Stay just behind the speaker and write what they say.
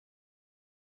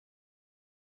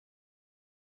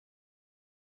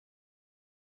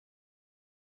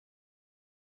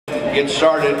Get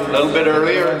started a little bit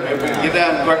earlier. Maybe we can get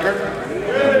down quicker.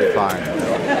 That'll be fine.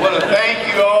 I want to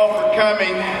thank you all for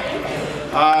coming.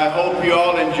 I hope you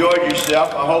all enjoyed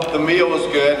yourself. I hope the meal was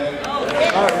good.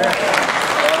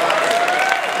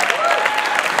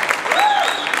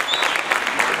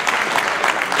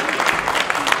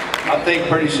 I think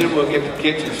pretty soon we'll get the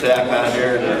kitchen staff out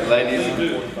here, the ladies,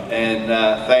 and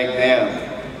thank them.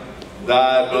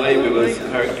 I believe it was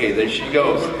her. Okay, there she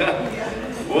goes.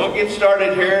 We'll get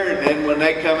started here, and then when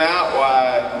they come out,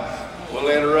 why, we'll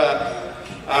interrupt.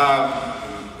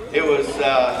 It was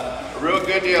a real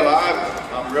good deal.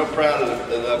 I'm real proud of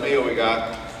the meal we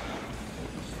got.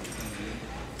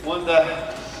 One of the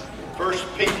first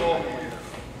people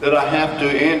that I have to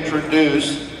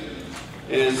introduce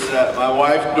is my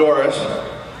wife, Doris.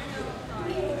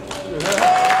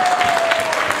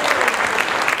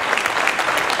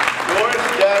 Doris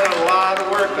done a lot of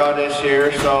work on this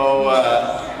here, so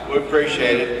we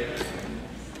appreciate it.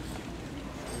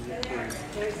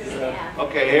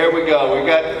 Okay, here we go.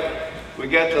 We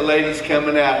got the ladies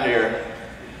coming out here.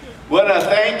 Want to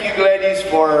thank you, ladies,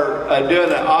 for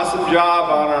doing an awesome job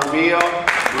on our meal.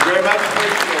 We very much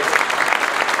appreciate it.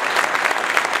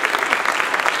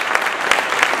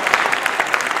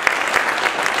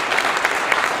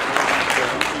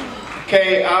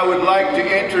 Okay, I would like to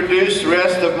introduce the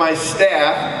rest of my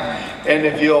staff, and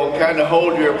if you'll kind of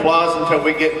hold your applause until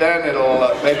we get done,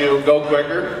 maybe it'll go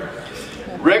quicker.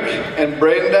 Rick and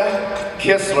Brenda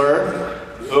Kistler,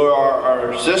 who are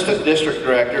our assistant district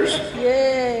directors.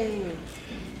 Yay!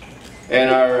 And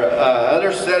our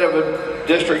other set of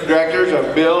district directors are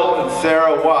Bill and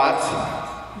Sarah Watts.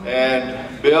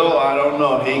 And Bill, I don't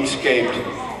know, he escaped.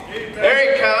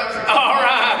 There he comes. All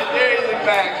right, there he's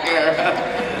back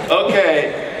there.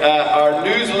 Okay, our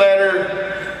newsletter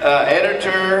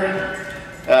editor,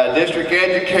 district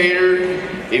educator,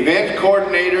 event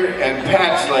coordinator, and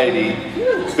patch lady,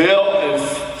 Bill and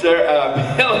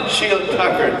Sheila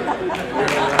Tucker.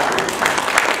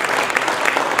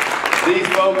 These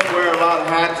folks wear a lot of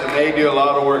hats and they do a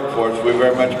lot of work for us. We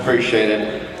very much appreciate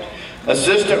it.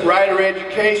 Assistant Writer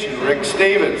Education, Rick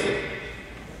Stevens.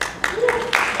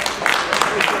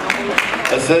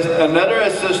 Another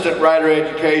Assistant Writer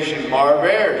Education, Marv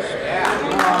Ayers.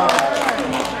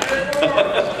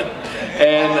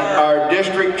 And our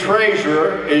district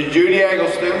treasurer is Judy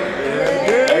Eggleston.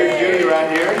 There's Judy right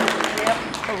here.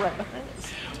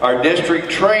 Our district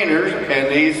trainers, and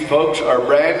these folks are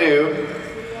brand new,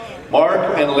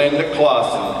 Mark and Linda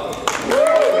Clausen.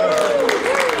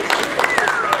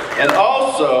 And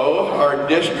also, our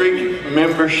district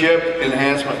membership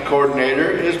enhancement coordinator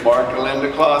is Mark and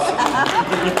Linda Clausen.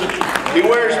 He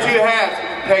wears 2 hats.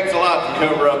 It takes a lot to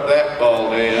cover up that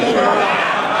bald head.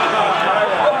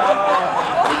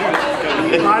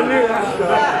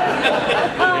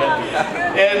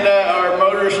 And our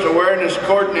motorist awareness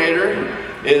coordinator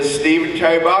is Stephen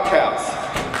Terry Bachhaus.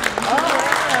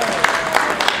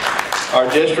 Our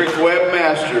district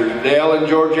webmasters, Dale and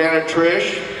Georgiana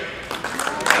Trish.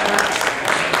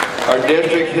 Our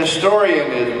district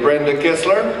historian is Brenda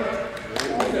Kistler.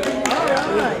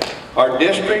 Our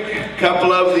district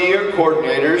couple of the year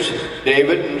coordinators,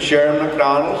 David and Sharon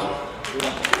McDonald.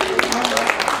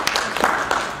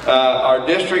 Our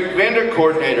district vendor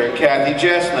coordinator, Kathy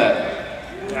Chestnut.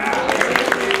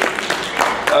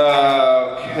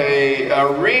 Okay,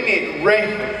 our reigning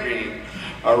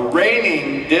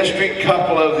district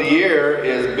couple of the year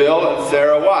is Bill and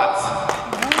Sarah Watts.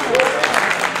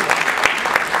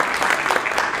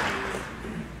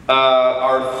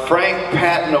 Our Frank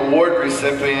Patton Award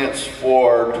recipients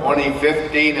for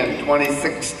 2015 and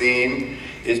 2016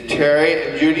 is Terry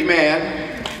and Judy Mann.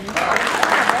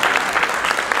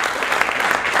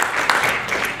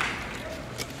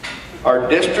 Our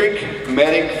district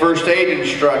medic first aid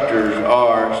instructors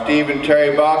are Steve and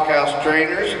Terry Bachhaus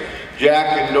trainers,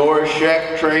 Jack and Doris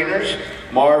Scheck trainers,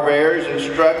 Marv Ayers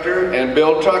instructor, and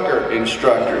Bill Tucker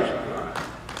instructors.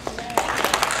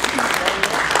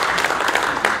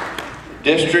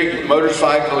 District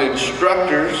motorcycle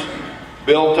instructors,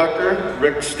 Bill Tucker,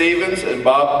 Rick Stevens, and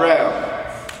Bob Brown.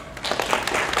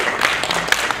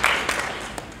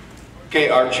 Okay,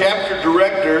 our chapter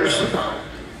directors,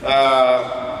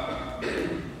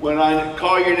 when I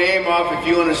call your name off, if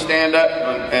you want to stand up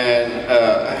and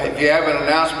if you have an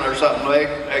announcement or something,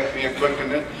 make me a quick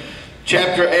one.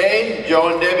 Chapter A, Joe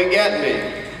and Debbie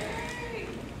Gattenby.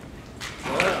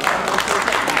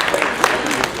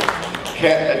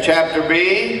 Chapter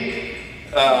B,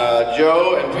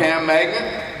 Joe and Pam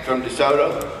Magnet from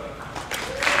DeSoto.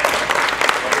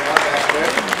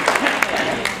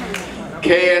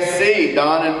 KSC,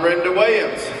 Don and Brenda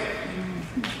Williams.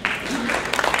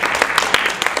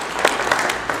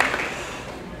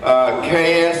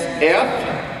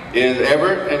 KSF is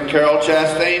Everett and Carol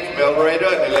Chastain from El Dorado,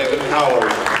 and they live in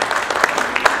Howard.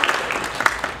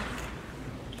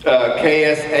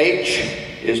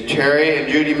 KSH is Terry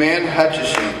and Judy Mann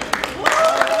Hutchison.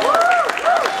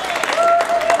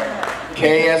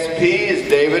 KSP is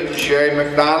David and Sherry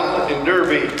McDonald in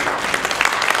Derby.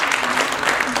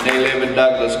 They live in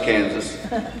Douglas, Kansas.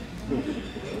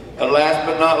 And last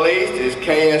but not least is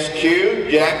KSQ,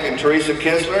 Jack and Teresa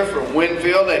Kistler from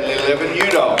Winfield, and they live in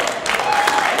Udall.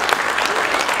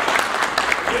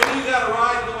 You got a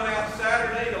ride going out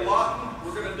Saturday to Lawton.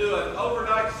 We're going to do an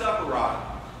overnight supper ride.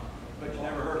 But you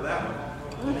never heard of that one.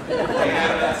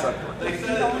 They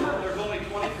said that there's only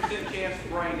 20% chance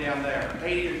of rain down there,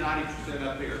 80 or 90%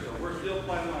 up here. So we're still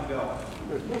planning on going.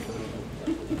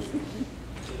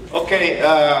 Okay,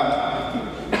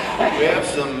 we have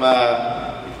some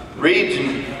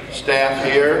region staff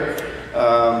here.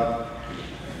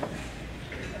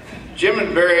 Jim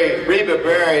and Reba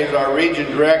Berry is our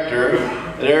region director.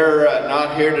 They're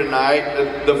not here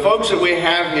tonight. The folks that we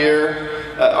have here,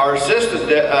 our assistant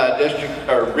district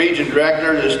or region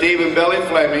directors are Steve and Billy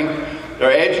Fleming.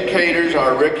 Their educators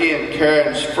are Ricky and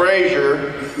Karen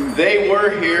Frazier. They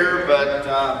were here, but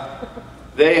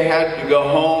they had to go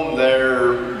home.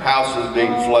 Their house is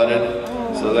being flooded,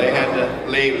 so they had to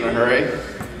leave in a hurry.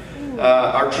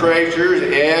 Our treasurers,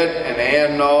 Ed and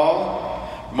Ann Nall.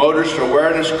 Motorist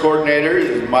Awareness Coordinators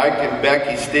is Mike and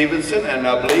Becky Stevenson, and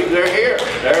I believe they're here.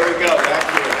 There we go, back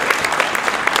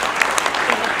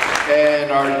here.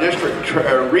 And our district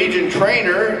region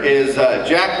trainer is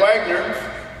Jack Wagner.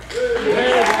 And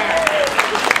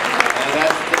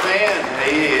that's the man.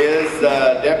 He is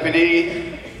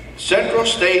Central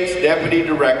State's Deputy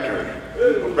Director.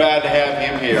 We're proud to have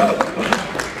him here.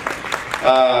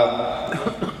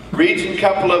 Region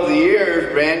Couple of the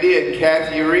Year, Randy and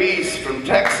Kathy Reese from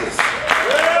Texas.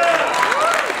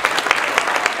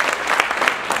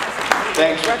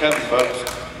 Thanks for coming, folks.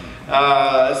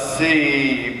 Let's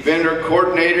see, vendor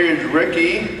coordinator is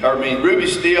Ruby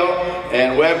Steele,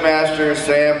 and webmaster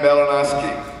Sam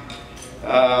Belanoski.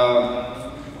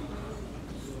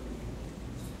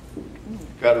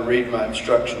 Got to read my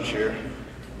instructions here.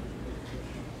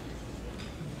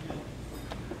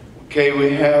 Okay,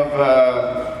 we have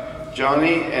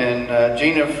Johnny and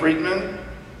Gina Friedman.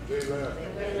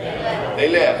 They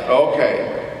left.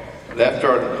 Okay. Left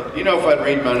or, you know, if I'd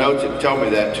read my notes, it'd tell me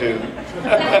that too.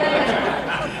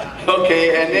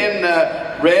 Okay, and then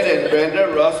Red and Brenda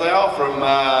Russell from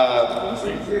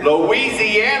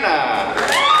Louisiana.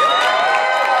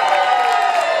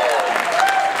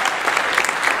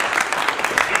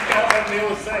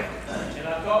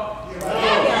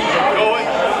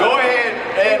 Go ahead,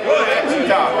 Ed, we'll let you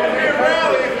talk.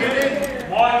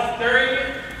 March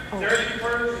 30th,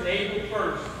 31st, and April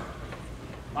 1st.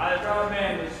 My proud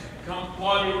man is come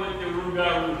party with the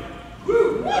Ruga.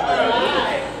 Woo! I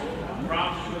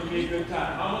promise it's going to be a good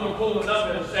time. I'm going to pull it up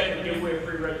in a second and give away a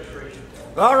free registration.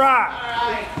 All right.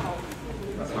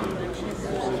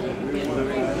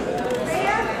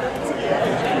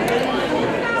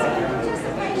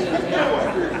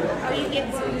 Are you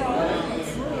getting some problems?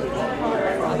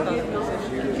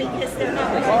 Because they're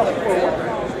not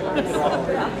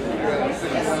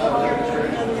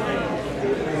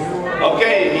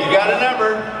Okay, you got a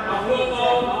number. I'm putting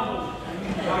on.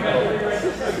 I got to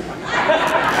re-register.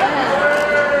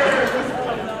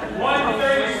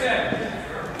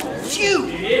 137.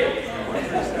 Shoot! You did?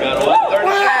 Got a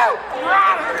 137.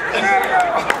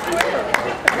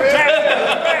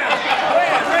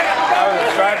 I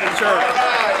was trying to church. All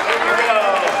right, here we go.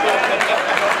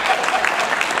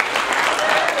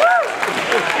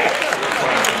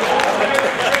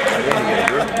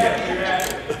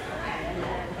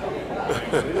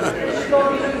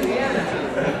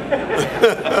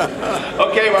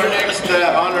 Okay, our next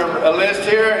on our list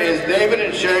here is David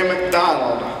and Sherry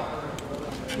McDonald.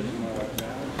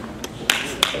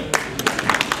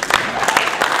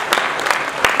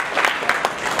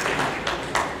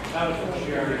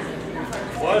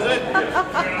 Was it?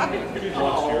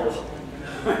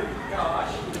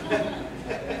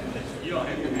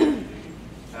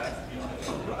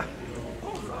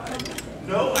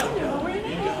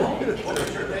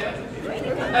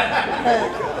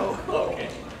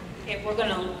 Okay, we're going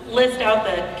to list out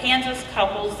the Kansas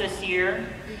couples this year.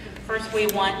 First, we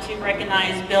want to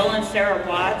recognize Bill and Sarah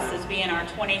Watts as being our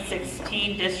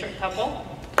 2016 district couple.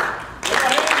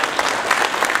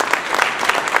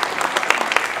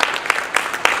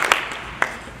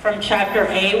 From Chapter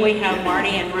A, we have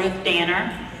Marty and Ruth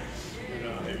Danner.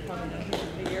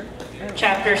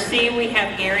 Chapter C, we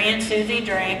have Gary and Susie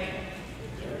Drake.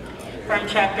 From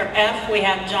Chapter F, we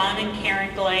have John and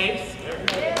Karen Glaves.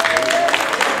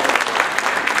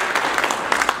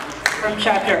 From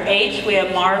Chapter H, we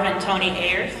have Marv and Tony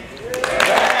Ayers.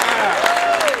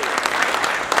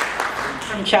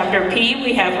 From Chapter P,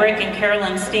 we have Rick and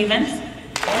Carolyn Stevens.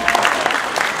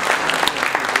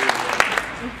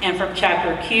 And from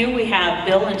Chapter Q, we have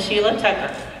Bill and Sheila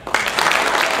Tucker.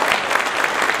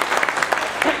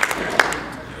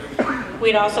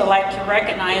 We'd also like to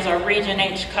recognize our Region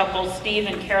H couple, Steve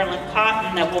and Carolyn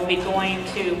Cotton, that will be going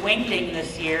to Wingding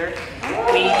this year.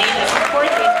 We need to support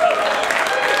these people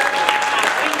at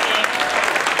Wingding.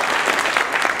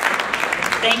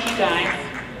 Thank you, guys.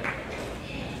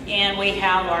 And we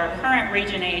have our current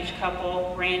Region H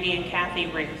couple, Randy and Kathy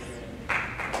Reese.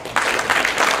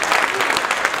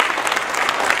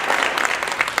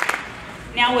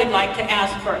 Now we'd like to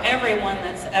ask for everyone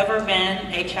that's ever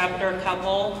been a chapter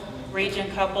couple, region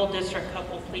couple, district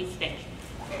couple, please stand.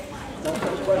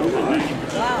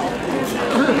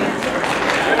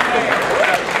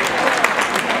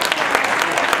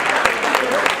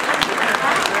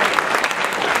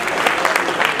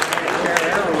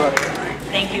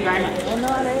 Thank you very much.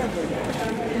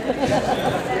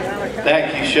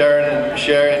 Thank you,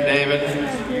 Sharon and David.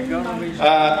 I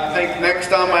think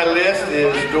next on my list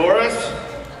is Doris.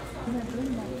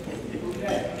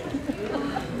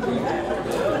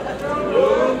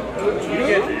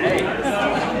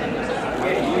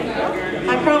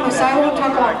 I promise I won't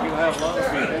talk long.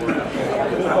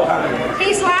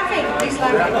 He's laughing. He's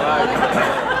laughing.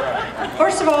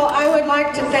 First of all, I would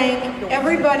like to thank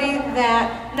everybody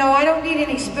that, no, I don't need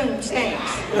any spoons,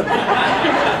 thanks.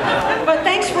 But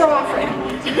thanks for offering.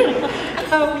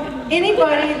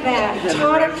 Anybody that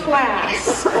taught a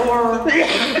class or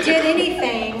did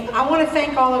anything, I want to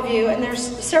thank all of you. And there's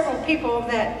several people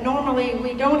that normally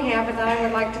we don't have and that I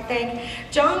would like to thank.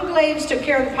 John Glaves took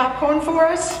care of the popcorn for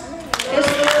us.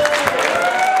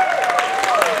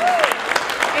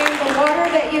 And the water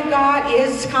that you got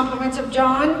is compliments of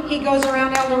John. He goes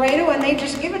around El Dorado and they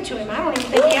just give it to him. I don't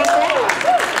even think he has to ask.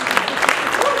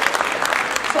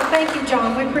 So thank you,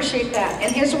 John. We appreciate that.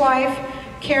 And his wife,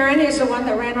 Karen, is the one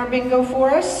that ran our bingo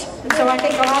for us. And so I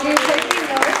think all of you are taking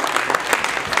notes.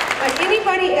 But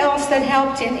anybody else that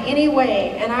helped in any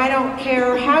way, and I don't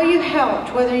care how you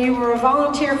helped, whether you were a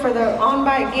volunteer for the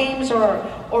on-bike games or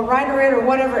Rider-Ed or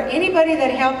whatever, anybody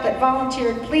that helped, that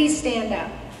volunteered, please stand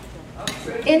up.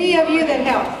 Any of you that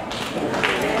helped.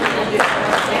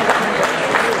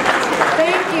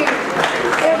 Thank you.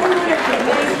 Every one of you,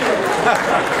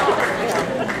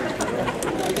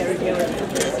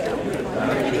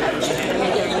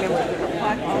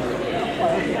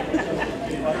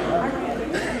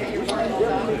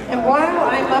 And while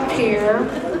I'm up here,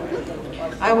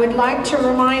 I would like to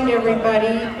remind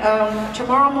everybody,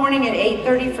 tomorrow morning at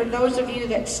 8:30, for those of you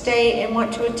that stay and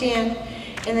want to attend,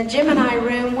 in the Gemini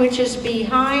room, which is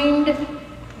behind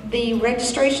the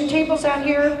registration tables out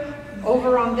here,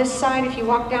 over on this side, if you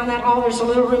walk down that hall, there's a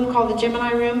little room called the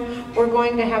Gemini room. We're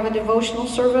going to have a devotional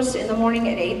service in the morning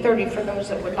at 8:30 for those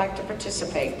that would like to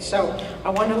participate. So I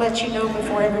want to let you know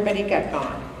before everybody got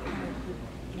gone.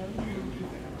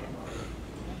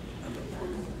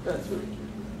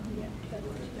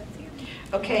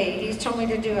 Okay, he's told me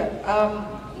to do it.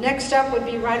 Next up would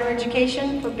be Rider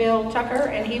Education for Bill Tucker,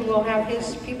 and he will have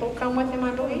his people come with him,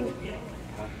 I believe.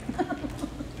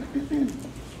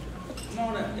 Come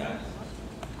on up, guys.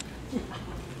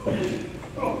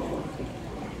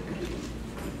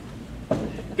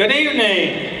 Good evening.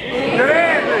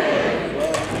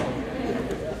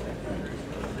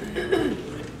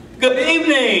 Good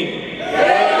evening.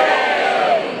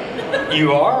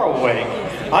 You are awake.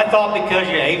 I thought because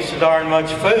you ate so darn much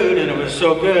food and it was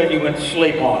so good, you went to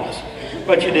sleep on us.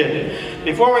 But you didn't.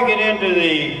 Before we get into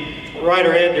the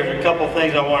Rider-Ed, there's a couple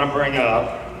things I want to bring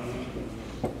up.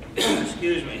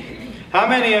 Excuse me. How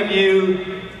many of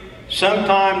you,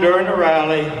 sometime during the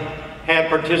rally, had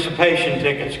participation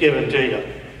tickets given to you?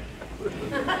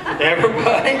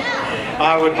 Everybody?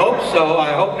 I would hope so.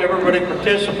 I hope everybody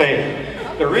participated.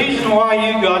 The reason why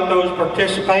you got those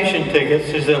participation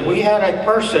tickets is that we had a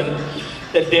person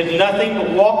that did nothing but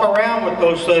walk around with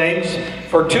those things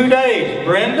for 2 days.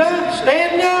 Brenda,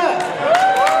 stand up.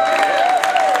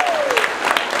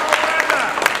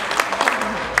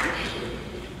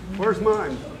 Where's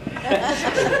mine?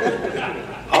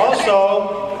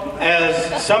 Also,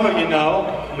 as some of you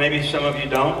know, maybe some of you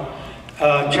don't,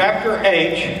 Chapter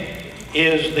H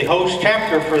is the host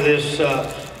chapter for this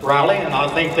rally, and I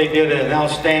think they did an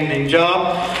outstanding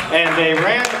job. And they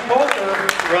ran the poker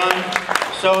run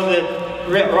so that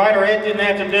Ryder Ed didn't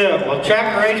have to do it. Well,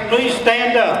 Chapter H, please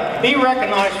stand up. Be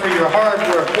recognized for your hard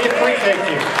work. We appreciate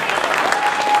you.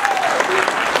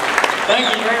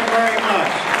 Thank you very, very much.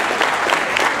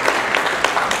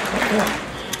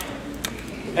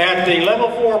 At the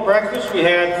Level 4 breakfast, we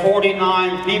had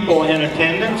 49 people in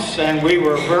attendance, and we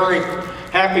were very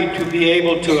happy to be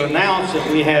able to announce that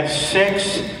we had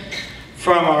 6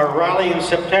 from our rally in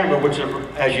September, which,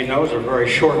 as you know, is a very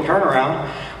short turnaround.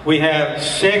 We have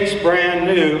 6 brand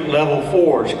new Level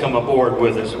 4s come aboard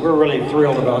with us, and we're really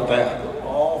thrilled about that.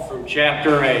 All from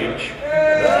Chapter H.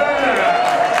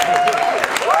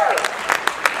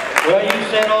 Well, you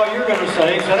said all you're going to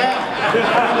say. Sit down.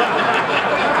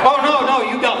 Oh, no,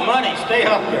 you got money. Stay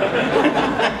up there.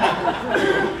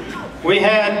 We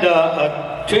had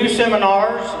 2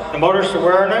 seminars, the motorist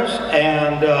awareness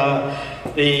and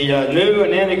the new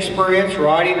and inexperienced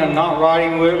riding and not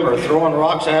riding with them or throwing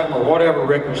rocks at them or whatever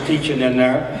Rick was teaching in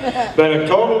there. But a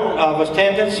total of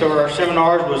attendance of our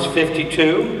seminars was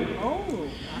 52.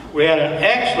 We had an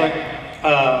excellent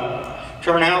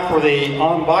turnout for the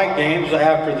on-bike games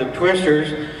after the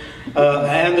Twisters.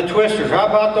 And the Twisters. How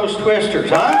about those Twisters,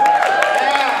 huh? Yeah!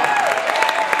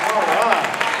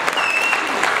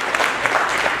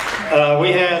 All right.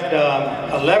 We had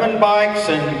 11 bikes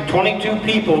and 22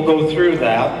 people go through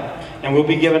that. And we'll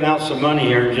be giving out some money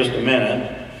here in just a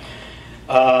minute.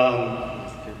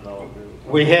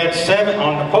 We had 7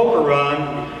 on the poker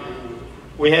run.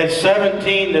 We had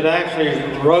 17 that actually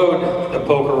rode the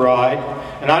poker ride.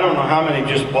 And I don't know how many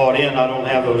just bought in. I don't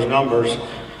have those numbers.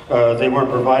 They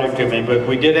weren't provided to me, but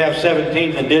we did have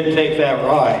 17 that did take that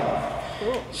ride.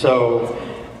 So,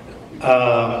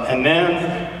 and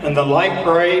then in the light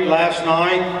parade last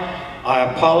night, I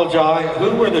apologize.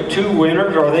 Who were the 2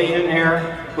 winners? Are they in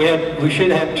here? We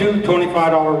should have 2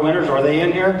 $25 winners. Are they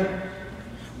in here?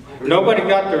 Nobody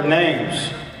got their names.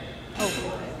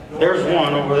 There's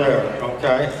one over there.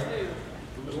 Okay.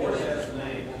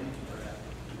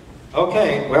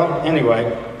 Okay. Well, anyway.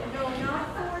 No,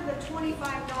 not for the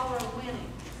 $25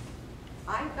 winning.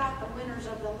 I've got the winners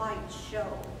of the light show.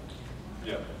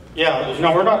 Yeah. Yeah.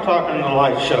 No, we're not talking the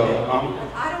light show.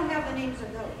 I don't have the names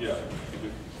of those. Yeah.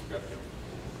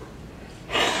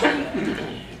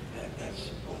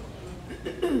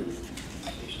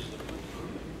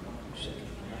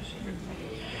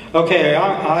 Okay,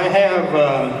 I have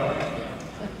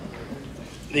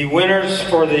the winners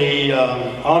for the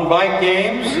on-bike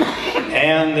games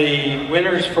and the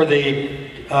winners for the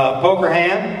poker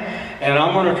hand. And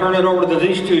I'm going to turn it over to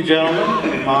these 2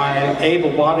 gentlemen, my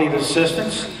able-bodied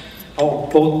assistants. Oh,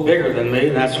 both bigger than me,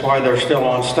 and that's why they're still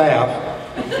on staff.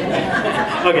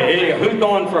 Okay, here you go. Who's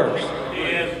going first?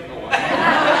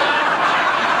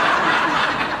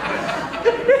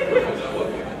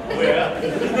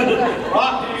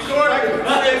 Rock, you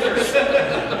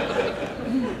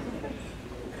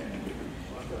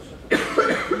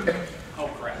Oh,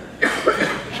 crap.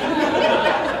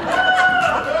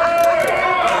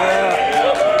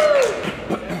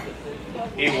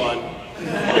 He won.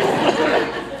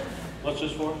 What's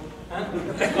this for?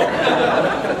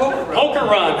 Poker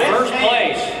run, first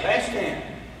place. Best hand.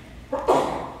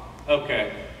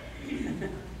 Okay.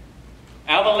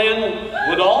 Evelyn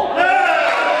Woodall?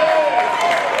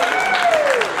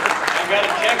 I've got a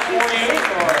check for you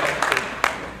for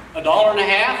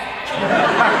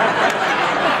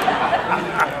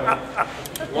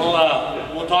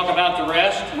 $1.50. We'll talk about the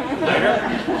rest later.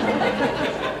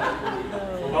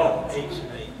 Oh, 8s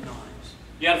and 9s.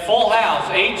 You had a full house,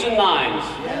 8s and 9s.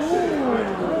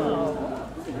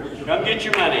 Come get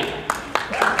your money. It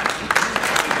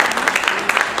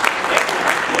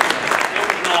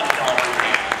was not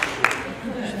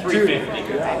 $1.50. It's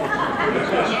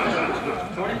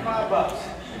 $3.50. 25 bucks.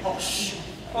 Oh, shh.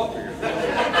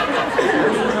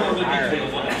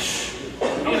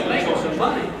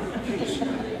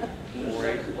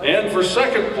 And for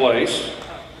second place,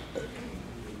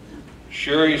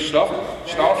 Sherry Stauffer.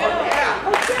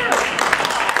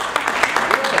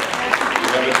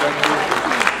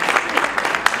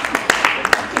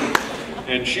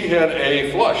 And she had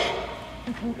a flush,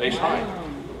 ace high.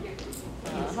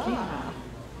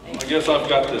 I guess I've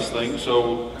got this thing,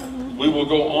 so we will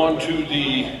go on to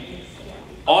the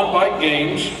on-bike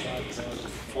games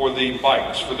for the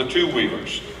bikes, for the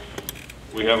 2-wheelers.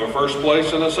 We have a first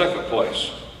place and a second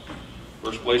place.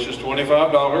 First place is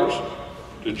 $25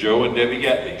 to Joe and Debbie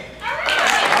Gatney.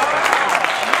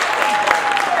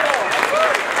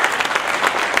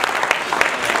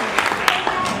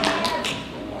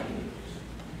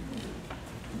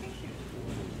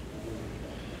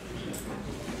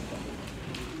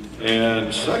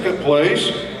 And second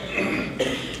place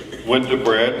went to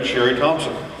Brad and Sherry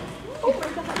Thompson.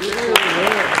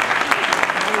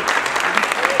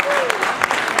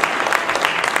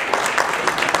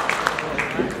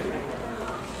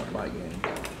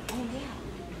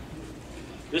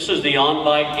 This is the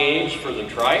on-bike gauge for the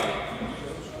trike,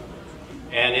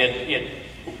 and it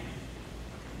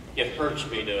hurts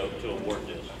me to award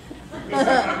this.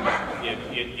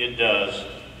 It does,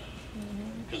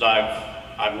 because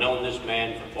I've known this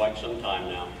man for quite some time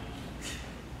now.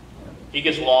 He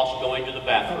gets lost going to the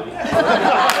bathroom,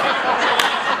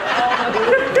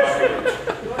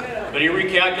 but he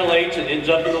recalculates and ends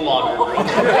up in the laundry room.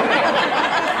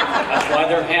 That's why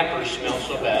their hampers smell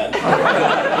so bad.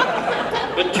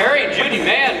 But Terry and Judy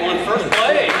Mann won first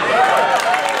place.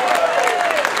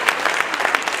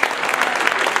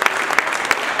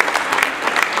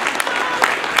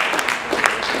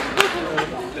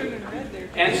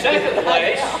 And second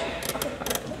place,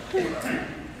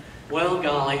 well,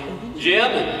 golly,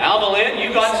 Jim and Alva Lynn,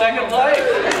 you got second place.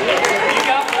 You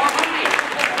got more money.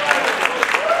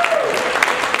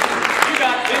 You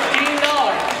got $15.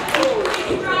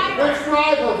 Which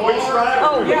driver, boy? Which driver?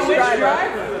 Oh, yeah, which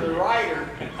driver? The rider.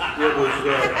 It was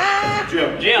Jim.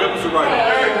 Jim was the rider.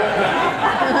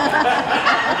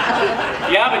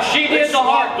 Yeah, but she did the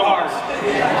hard part.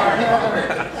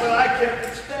 Well, I kept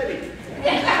it steady.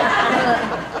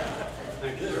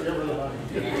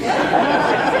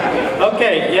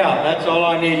 Okay, yeah, that's all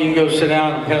I need. You can go sit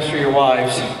down and pester your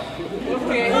wives.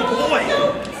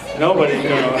 Nobody's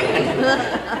gonna.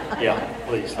 Yeah,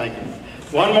 please, thank you.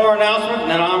 One more announcement,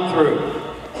 and then I'm through.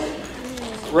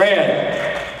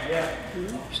 Red,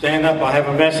 stand up. I have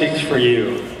a message for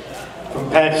you from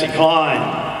Patsy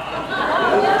Cline.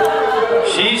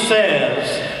 She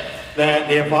says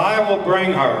that if I will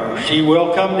bring her, she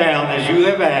will come down as you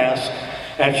have asked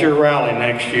at your rally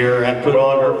next year and put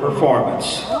on her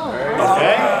performance.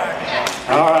 Okay?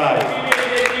 All right.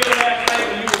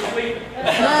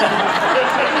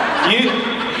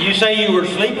 You say you were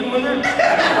sleeping with her?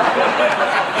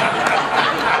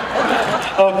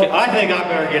 Okay, I think I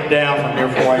better get down from here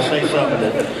before I say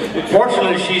something.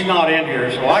 Fortunately, she's not in here,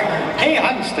 so I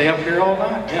can stay up here all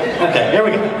night. Yeah. Okay, here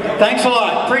we go. Thanks a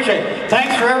lot. Appreciate it.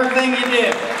 Thanks for everything you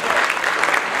did.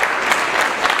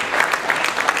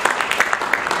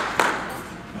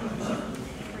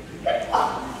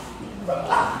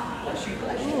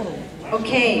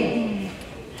 Okay,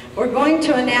 we're going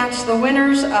to announce the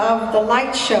winners of the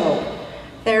light show.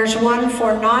 There's one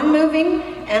for non-moving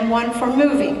and one for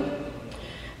moving.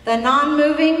 The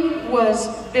non-moving was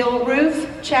Bill Ruth,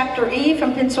 Chapter E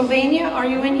from Pennsylvania. Are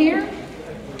you in here?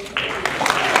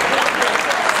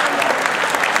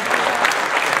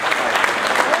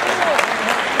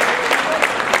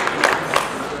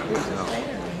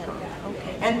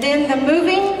 And then the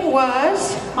moving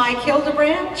was Mike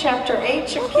Hildebrand, Chapter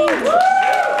H of Kings.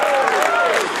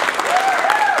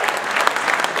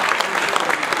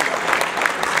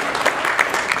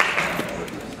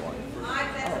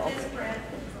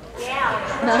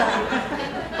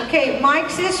 Okay,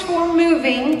 Mike's is for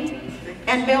moving,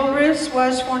 and Bill Ruth's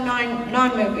was for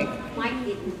non-moving. Mike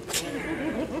didn't.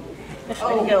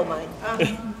 Oh, go, Mike.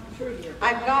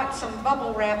 I've got some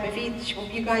bubble wrap if each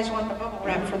of you guys want the bubble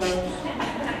wrap for those.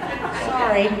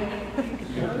 Sorry.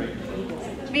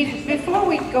 Before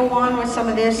we go on with some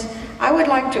of this, I would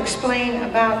like to explain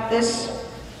about this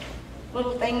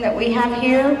little thing that we have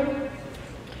here.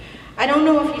 I don't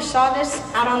know if you saw this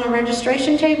out on the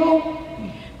registration table,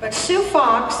 but Sue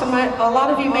Fox, a lot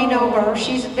of you may know her.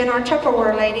 She's been our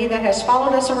Tupperware lady that has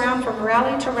followed us around from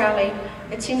rally to rally.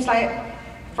 It seems like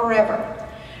forever.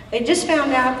 They just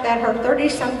found out that her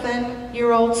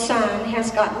 30-something-year-old son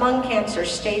has got lung cancer,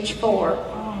 stage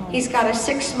 4. He's got a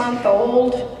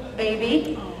 6-month-old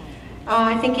baby.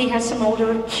 I think he has some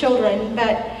older children,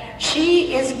 but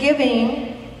she is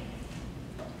giving,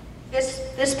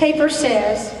 this paper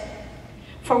says,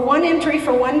 for 1 entry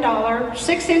for $1,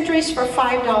 6 entries for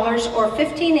 $5, or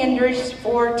 15 entries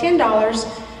for $10.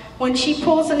 When she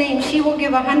pulls a name, she will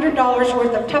give $100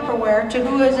 worth of Tupperware to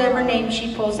whoever name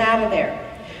she pulls out of there.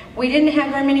 We didn't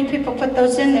have very many people put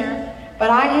those in there, but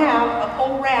I have a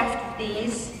whole raft of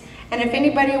these. And if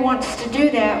anybody wants to do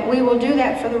that, we will do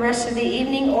that for the rest of the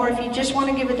evening, or if you just want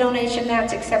to give a donation,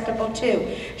 that's acceptable too.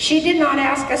 She did not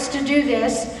ask us to do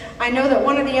this. I know that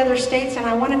one of the other states, and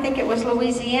I want to think it was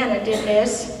Louisiana, did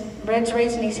this. Red's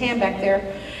raising his hand back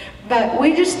there. But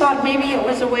we just thought maybe it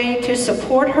was a way to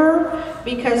support her,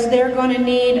 because they're going to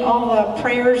need all the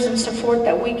prayers and support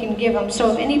that we can give them.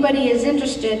 So if anybody is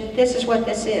interested, this is what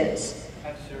this is.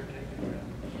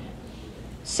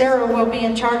 Sarah will be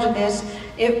in charge of this.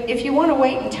 If you want to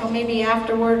wait until maybe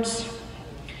afterwards,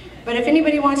 But if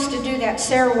anybody wants to do that,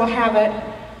 Sarah will have it.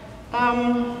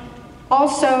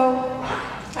 Also,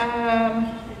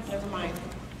 never mind.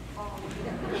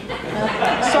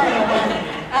 Sorry,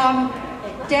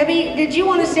 Debbie, did you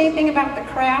want to say anything about the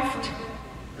craft?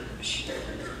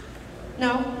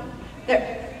 No?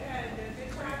 There.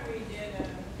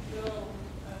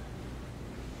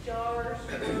 Jars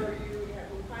where you have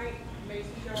paint,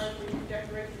 mason jars where you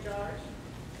decorate the jars,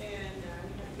 and you have a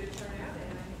good turnout,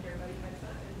 and I think everybody had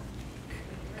fun.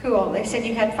 Cool. They said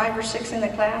you had 5 or 6 in the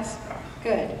class?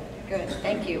 Good, good.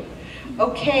 Thank you.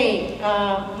 Okay,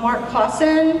 Mark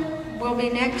Clausen will be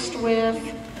next with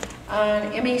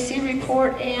an MAC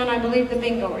report and I believe the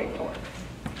bingo report.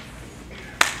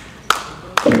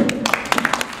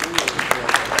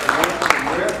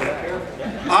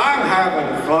 I'm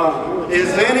having fun.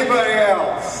 Is anybody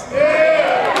else?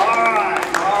 Yeah!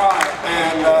 All right.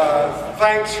 And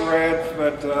thanks, Red,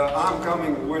 but I'm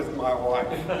coming with my wife.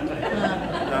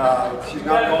 She's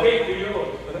not I'll pay for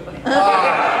yours.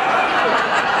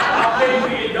 I'll pay for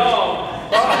your dog.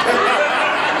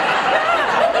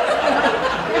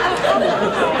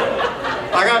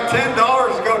 I got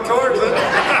 $10 to go towards it.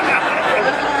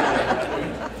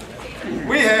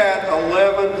 We had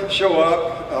 11 show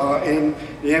up in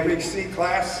the MHC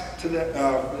class today.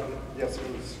 Yes,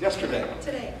 it was yesterday.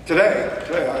 Today.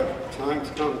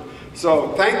 Time's come.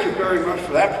 So thank you very much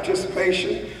for that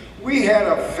participation. We had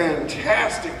a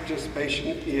fantastic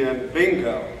participation in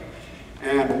bingo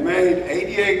and made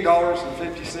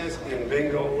 $88.50 in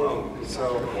bingo alone.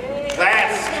 So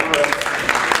that's terrific.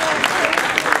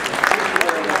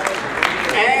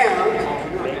 And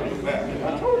I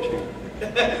told you.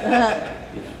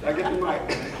 I get the mic.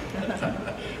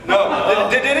 No,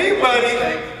 did anybody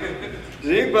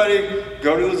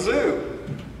go to the zoo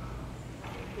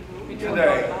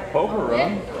today? Poker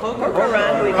run. Poker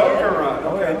run.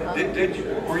 Okay. Did you?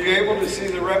 Were you able to see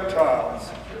the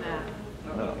reptiles?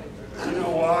 No. You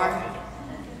know why?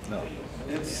 No.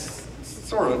 It's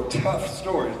sort of a tough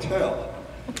story to tell,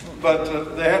 but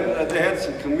they had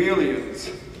some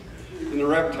chameleons in the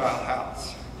reptile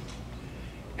house,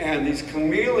 and these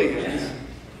chameleons,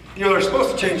 you know, they're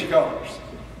supposed to change colors,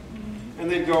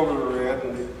 and they'd go over to red,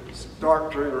 and they'd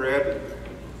start turning red, and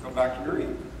go back to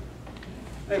green.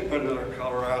 They put another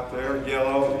color out there,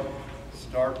 yellow,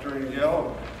 start turning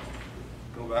yellow,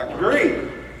 go back to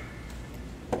green.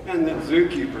 And the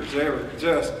zookeepers, they were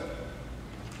just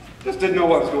didn't know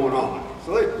what was going on.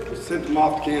 So they sent them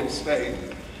off to Kansas State,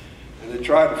 and they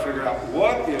tried to figure out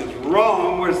what is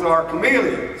wrong with our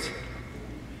chameleons.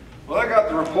 Well, they got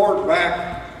the report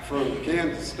back from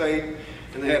Kansas State,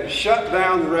 and they had to shut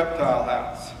down the reptile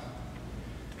house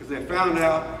because they found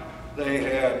out they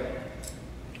had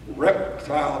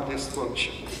reptile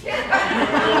dysfunction.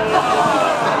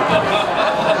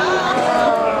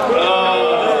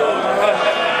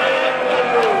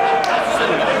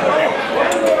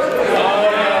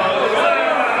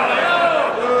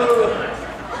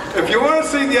 If you want to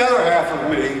see the other half of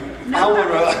me, I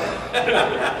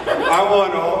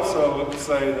want to also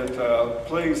say that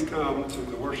please come to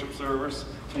the worship service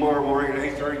tomorrow morning at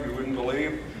 8:30. You wouldn't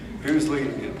believe who's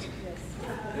leading it.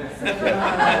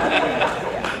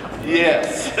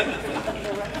 Yes.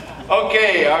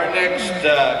 Okay, our next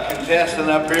contestant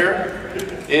up here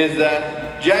is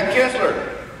Jack Kessler.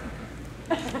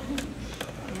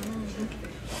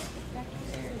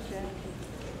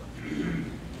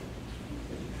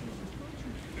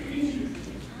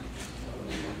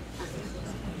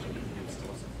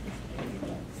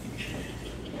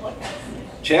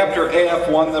 Chapter F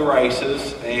won the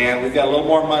races, and we've got a little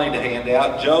more money to hand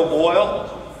out. Joe Boyle,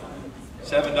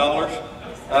 $7.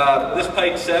 This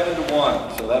paid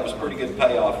 7-1, so that was pretty good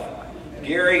payoff.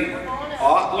 Gary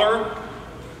Otler.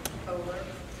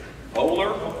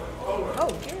 Oler?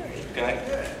 Okay.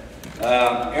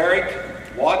 Eric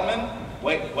Wadman.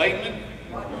 Wadman.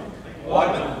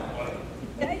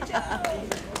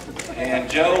 And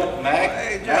Joe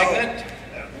Magnet.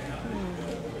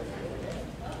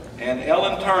 And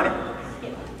Ellen Turner.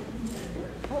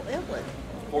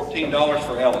 $14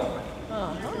 for Ellen.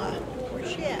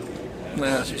 Where's she at?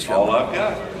 That's all I've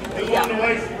got. Who won the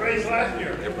race last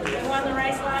year? Who won the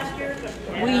race last year?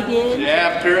 We did.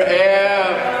 Chapter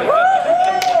F.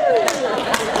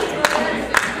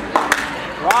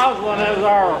 Roslyn is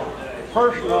our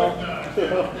personal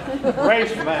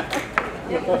race man.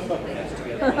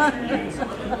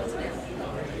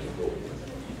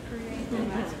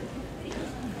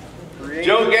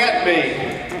 Joe Gatby,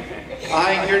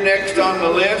 I think you're next on the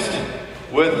list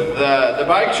with the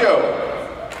bike show.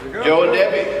 Joe and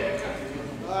Debbie.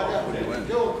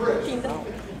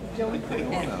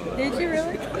 Did you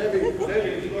really?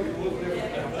 Debbie, you looking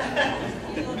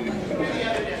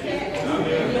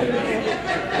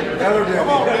Come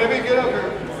on, Debbie, get up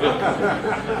here.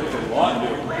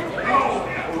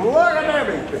 Look at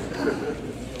Debbie.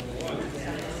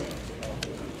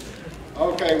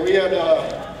 Okay, we had,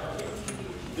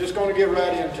 just going to get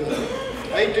right into it.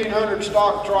 1800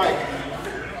 stock trike.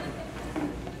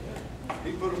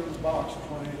 He put them in his box.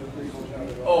 28 of these ones out of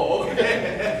it. Oh,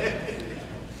 okay.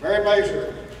 Mary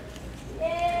Mazer.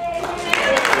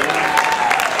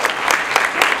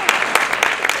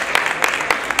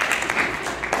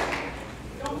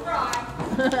 Don't cry.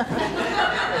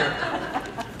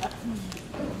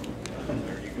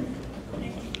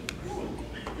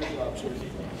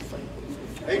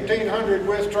 1800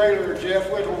 with trailer, Jeff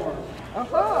Whitmore.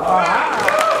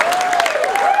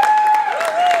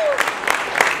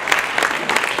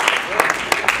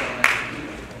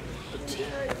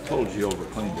 Told you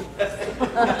overcleaned it.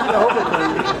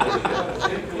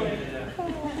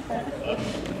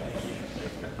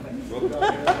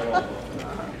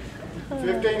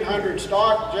 1500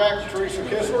 stock, Jack Teresa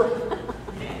Kissler.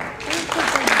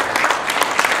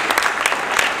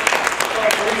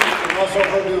 I saw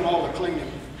her doing all the cleaning.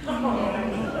 Yeah.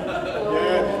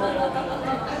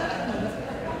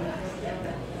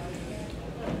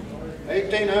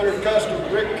 1800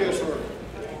 custom, Rick Kissler.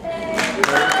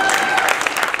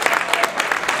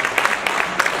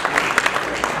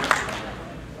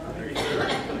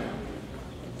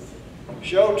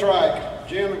 Show trike,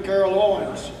 Jim and Carol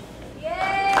Owens.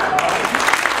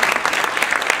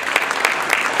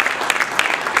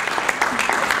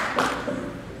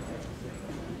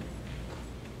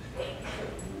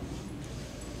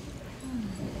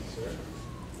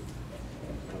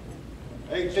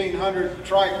 $1,800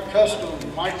 trike custom,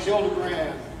 Mike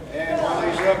Hildebrand. And while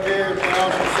he's up here,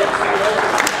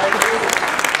 1,600.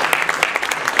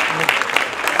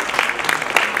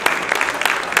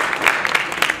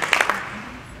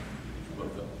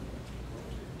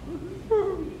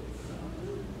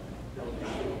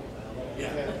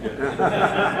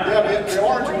 Yeah, the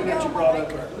orange one that you brought up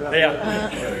there. Yeah.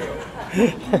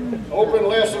 Open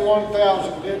less than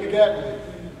 1,000. Did you get it?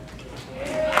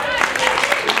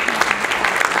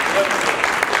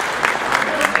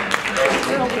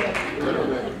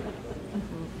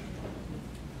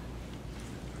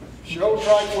 Show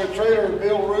trike with trailer,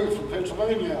 Bill Ruth from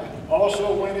Pennsylvania,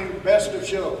 also winning Best of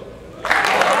Show.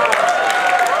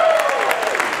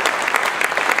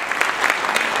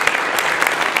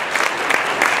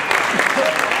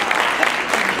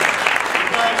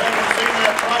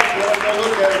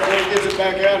 Look at it when he gets it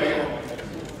back out of here.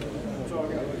 That's all I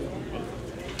got.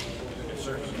 Yes,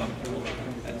 sir.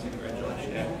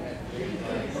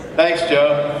 Thanks,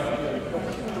 Joe.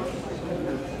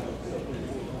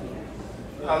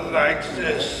 I'd like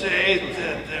to say to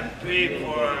the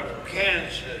people of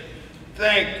Kansas,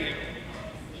 thank you.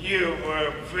 You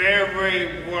were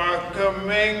very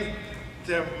welcoming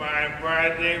to my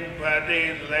riding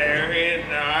buddy Larry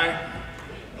and I,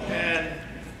 and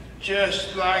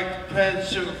just like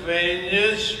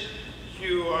Pennsylvanians,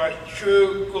 you are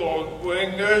true gold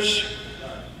wingers.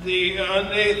 The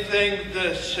only thing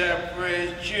that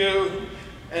separates you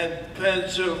and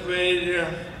Pennsylvania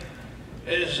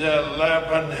is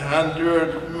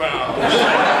 1,100 miles.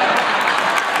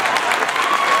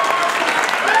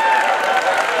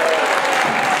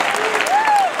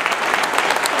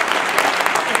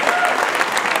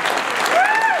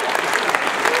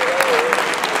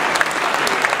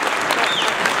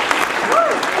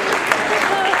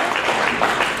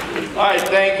 All right,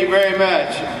 thank you very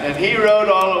much. And he rode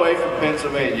all the way from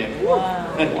Pennsylvania.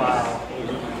 Wow.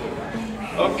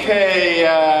 Okay,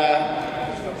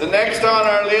 the next on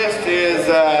our list is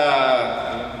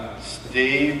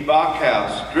Steve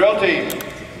Bachhaus, drill team.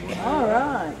 All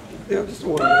right.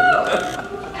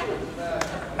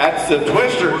 That's the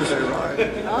Twisters.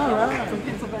 All right.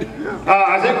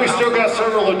 I think we still got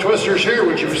several of the Twisters here.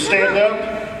 Would you stand up?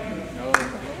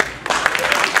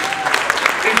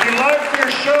 If you like your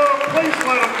show, please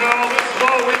let them know. This is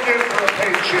all we get for a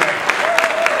paycheck.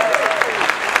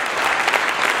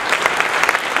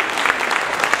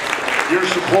 Your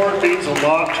support means a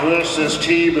lot to us. This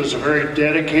team is a very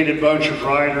dedicated bunch of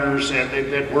riders, and they've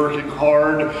been working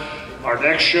hard. Our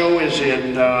next show is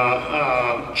in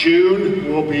June.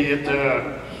 We'll be at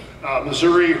the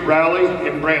Missouri Rally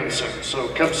in Branson. So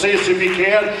come see us if you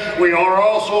can. We are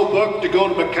also booked to go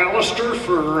to McAllister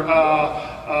for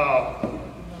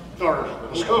or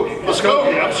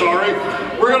Muskogee, I'm sorry.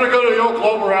 We're going to go to the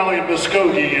Oklahoma Rally in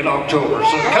Muskogee in October.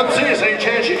 So come see us any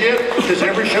chance you get, because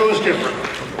every show is different.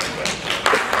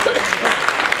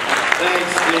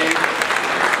 Thanks, Steve.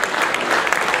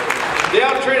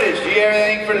 Dale Trittich, do you have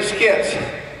anything for the skits?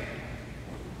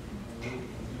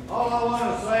 All I want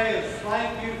to say is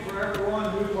thank you for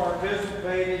everyone who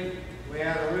participated. We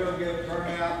had a real good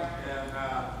turnout and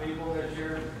people this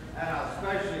year. And I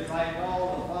especially thank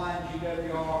all the fine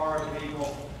GWR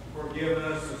people for giving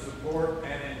us the support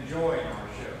and enjoying our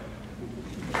show.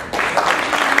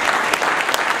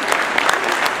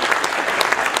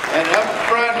 And up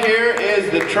front here is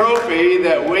the trophy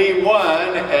that we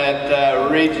won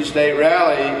at Region State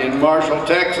Rally in Marshall,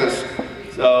 Texas.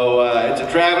 So it's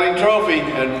a traveling trophy,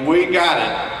 and we got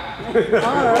it.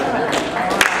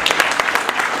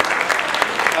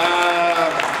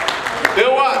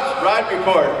 Bill Watts, ride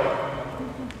report.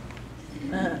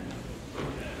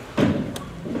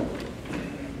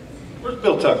 Where's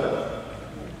Bill Tucker?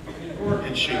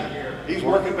 And she? He's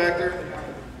working back there?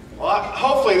 Well,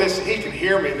 hopefully he can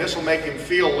hear me, and this will make him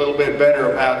feel a little bit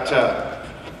better about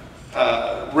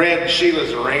Red and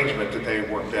Sheila's arrangement that they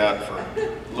worked out for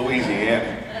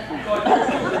Louisiana.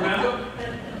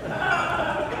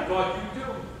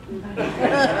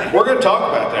 We're going to talk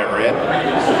about that, Red.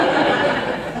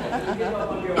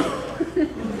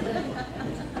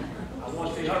 I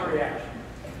want to see her reaction.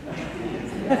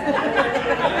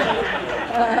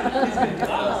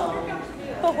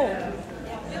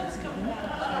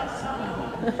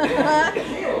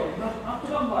 I'm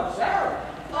talking about Sarah.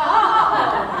 I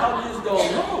just don't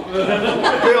know.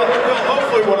 Bill,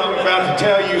 hopefully what I'm about to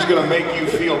tell you is going to make you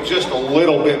feel just a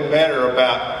little bit better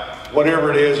about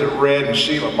whatever it is that Red and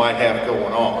Sheila might have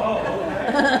going on.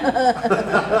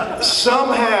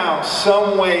 Somehow,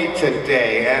 some way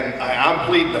today, and I'm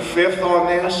pleading the fifth on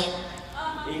this.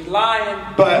 He's lying.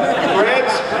 But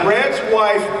Red's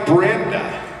wife,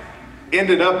 Brenda,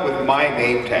 ended up with my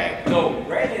name tag. No,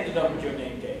 Red ended up with your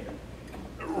name tag.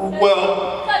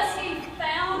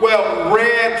 Well,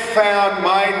 Red found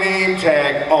my name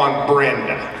tag on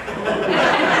Brenda.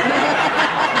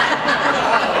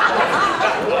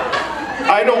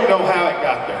 I don't know how it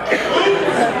got there.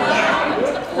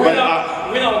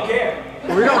 We don't care.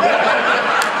 We don't care.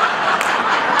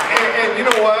 And you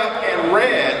know what? And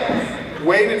Red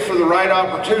waited for the right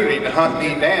opportunity to hunt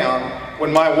me down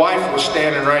when my wife was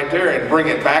standing right there and bring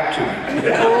it back to me.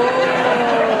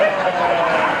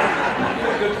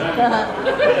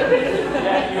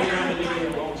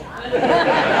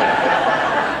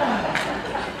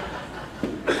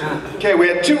 Okay, we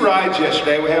had two rides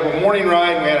yesterday. We had a morning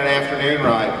ride and we had an afternoon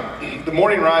ride. The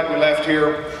morning ride we left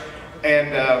here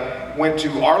and went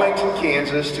to Arlington,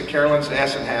 Kansas to Carolyn's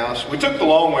Essen House. We took the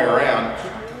long way around.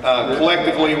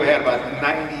 Collectively we had about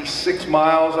 96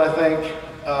 miles, I think.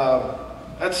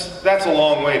 That's a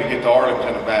long way to get to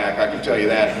Arlington and back, I can tell you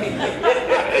that.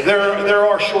 There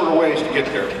are shorter ways to get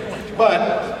there.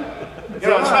 But, you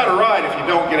know, it's not a ride if you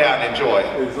don't get out and enjoy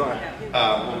it.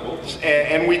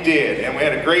 And we did, and we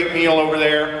had a great meal over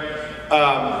there.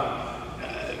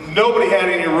 Nobody had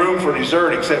any room for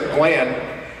dessert except Glenn.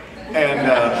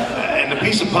 And the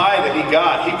piece of pie that he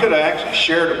got, he could have actually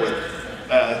shared it with,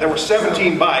 there were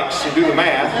 17 bikes, so do the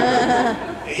math.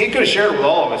 He could have shared it with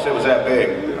all of us, it was that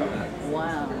big.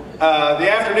 Wow. The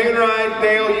afternoon ride,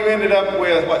 Dale, you ended up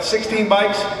with, what, 16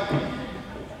 bikes?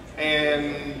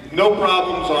 And no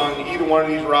problems on either one of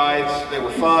these rides. They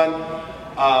were fun.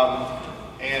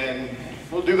 And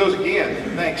we'll do those again.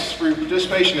 Thanks for your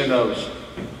participation in those.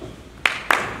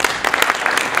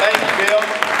 Thank you, Bill.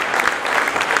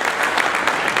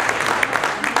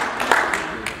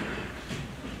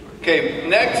 Okay,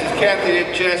 next is Kathy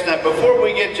Chestnut. Before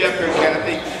we get you up here,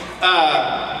 Kathy,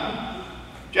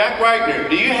 Jack Wagner,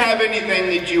 do you have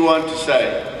anything that you want to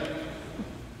say?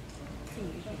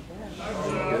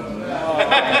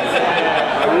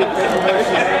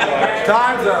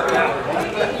 Time's up.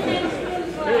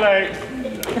 Too late.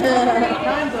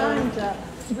 Time's up.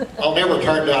 I'll never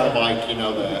turn down a mic, you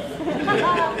know that.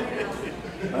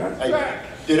 Hey,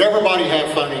 did everybody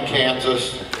have fun in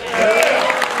Kansas?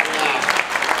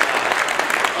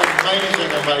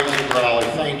 Amazing rally.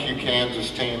 Thank you,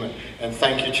 Kansas team, and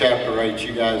thank you, Chapter 8.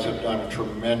 You guys have done a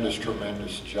tremendous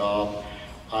job.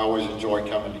 I always enjoy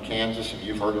coming to Kansas, and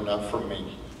you've heard enough from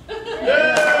me. Thanks,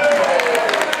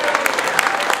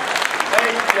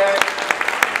 Jack.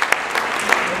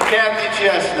 Kathy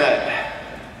Chestnut.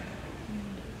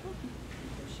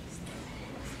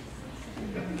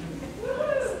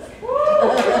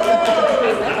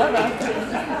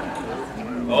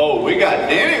 Oh, we got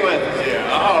Danny with us here.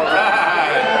 All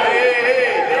right. Hey,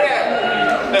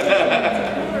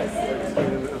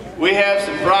 Dan. We have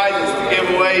some prizes to give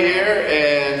away here,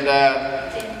 and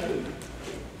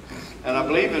I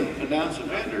believe announce the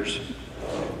vendors.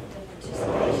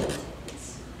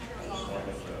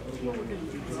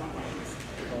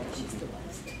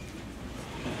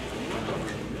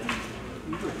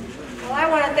 Well, I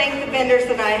want to thank the vendors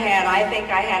that I had. I think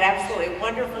I had absolutely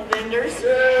wonderful vendors.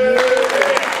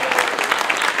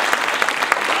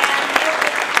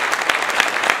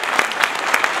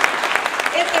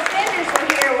 If the vendors were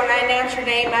here when I announce your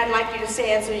name, I'd like you to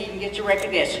stand so you can get your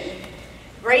recognition.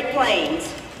 Great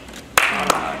Plains.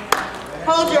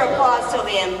 Hold your applause till the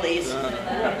end, please.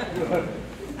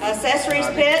 Accessories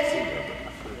Pit.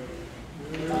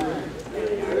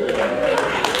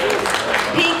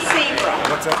 Pink Zebra.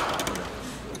 What's that?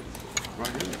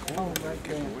 Oh, right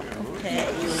there. Okay.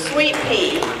 Sweet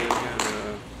Pea.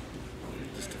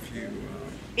 Just a few.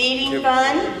 Beating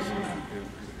Fun.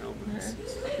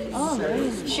 Oh,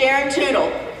 nice. Sharon Tootle.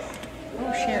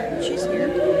 Oh, Sharon, she's here.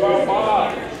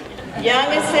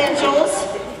 Young Essentials.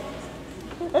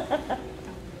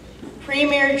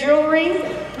 Premier Jewelry.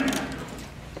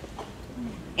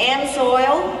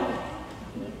 Amsoil.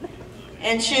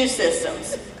 And Shoe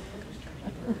Systems.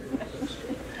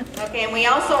 Okay, and we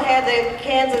also had the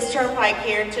Kansas Turnpike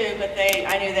here too, but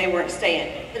I knew they weren't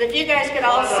staying. But if you guys could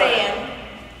all stand.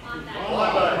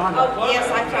 Oh, yes,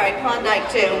 I'm sorry,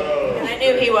 Klondike too. And I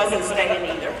knew he wasn't staying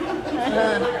either.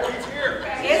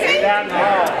 Is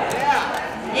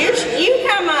he? You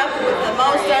come up with the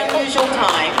most unusual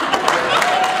time.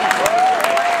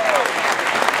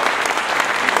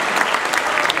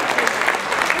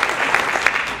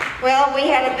 Well, we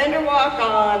had a vendor walk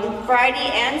on Friday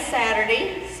and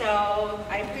Saturday, so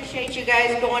I appreciate you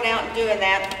guys going out and doing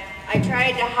that. I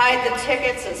tried to hide the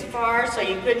tickets as far so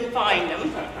you couldn't find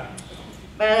them,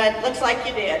 but it looks like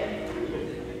you did.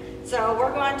 So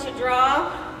we're going to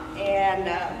draw, and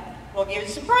we'll give you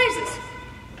some prizes.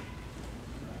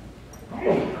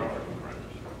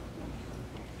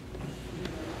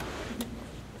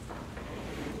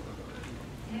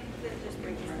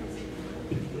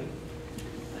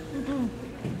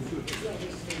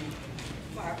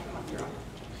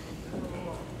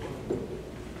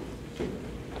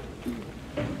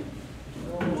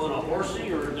 Want a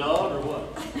horsey or a dog or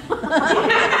what?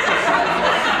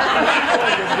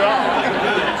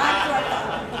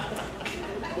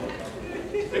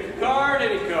 Pick a card,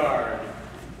 any card.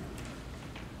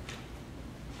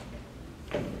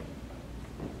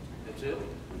 That's it?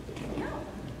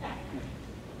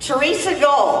 Teresa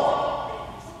Gold.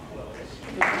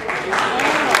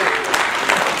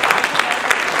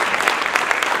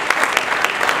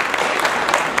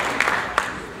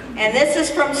 And this is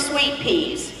from Sweet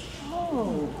Peas.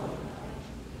 Oh.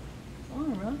 All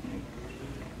right.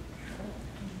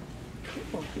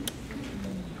 Cool.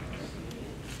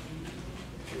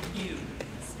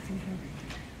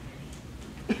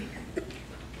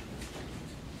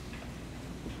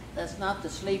 That's not to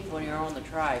sleep when you're on the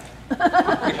trike. I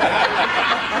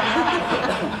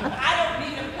don't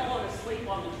need a pillow to sleep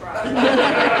on the trike.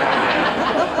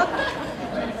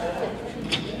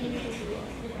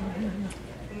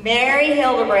 Mary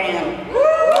Hildebrand.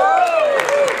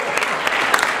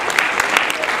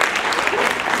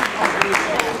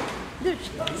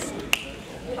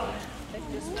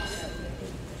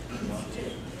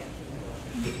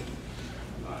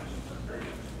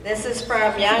 This is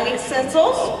from Young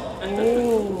Essentials.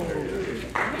 Ooh.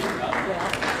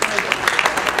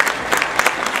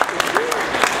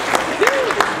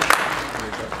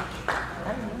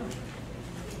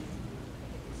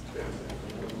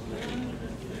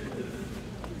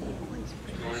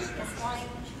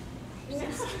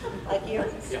 Like you.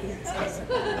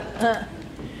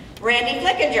 Randy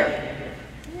Flickinger.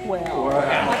 Well.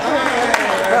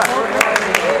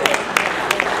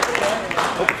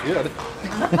 Good.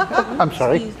 I'm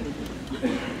sorry.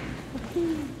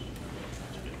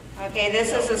 Okay,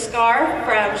 this is a scarf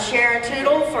from Sharon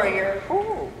Tootle for your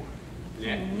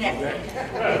neck.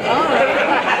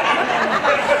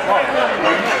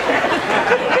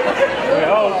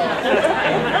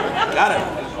 Got it.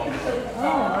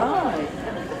 All right.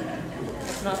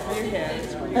 It's not for your head,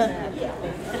 it's for your neck.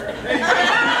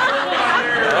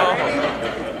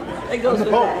 It goes with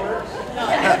that.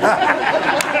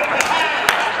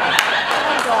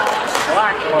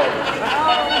 Black clothes.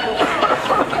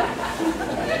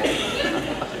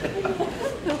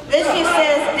 This just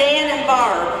says Dan and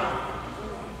Barb.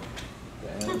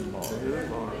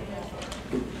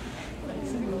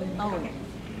 Oh.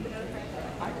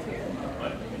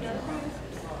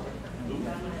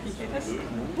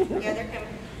 Yeah, they're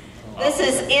coming. This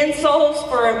is insoles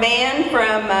for a man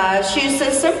from Shoe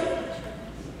System.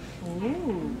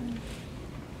 Ooh.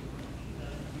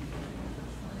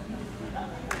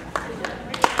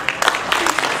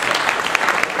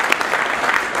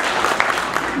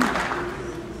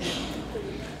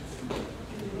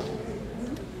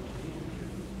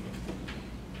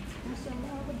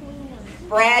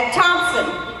 Brad Thompson.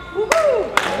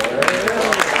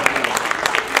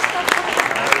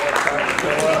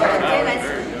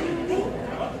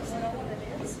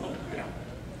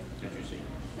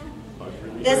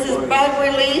 This is Bug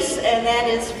Release, and that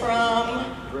is from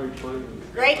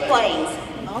Great Plains.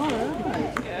 All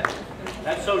right.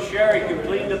 That's so Sherry can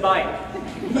clean the bike.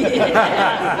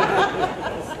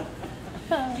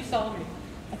 You saw me.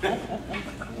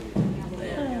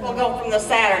 We'll go from the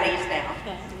Saturdays now.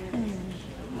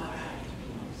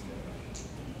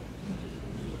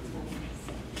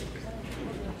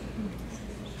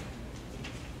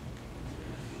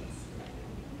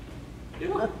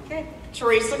 Okay.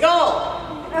 Teresa Gold.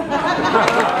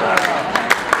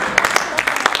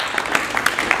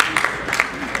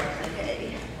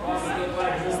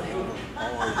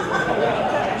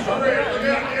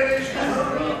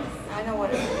 I know what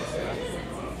it is.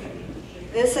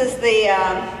 This is the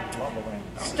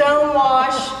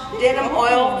Stonewash Denim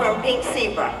Oil from Pink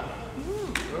Zebra.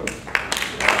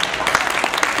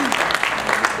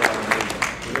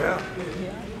 Yeah.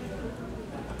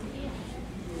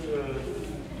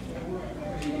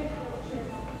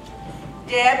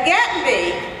 Deb Gattenby.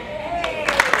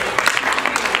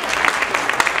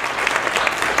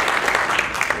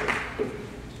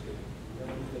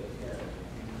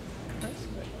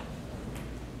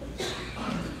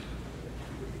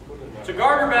 It's a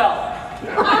garter belt.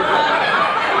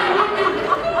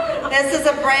 This is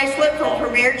a bracelet from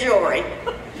Premier Jewelry.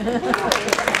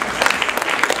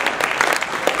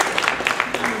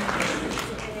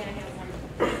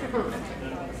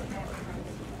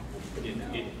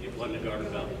 It wasn't a garter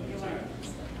belt.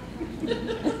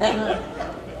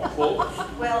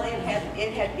 Well,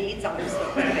 it had beads on it, so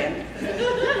it would have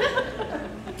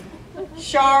been.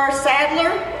 Shar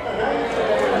Sadler.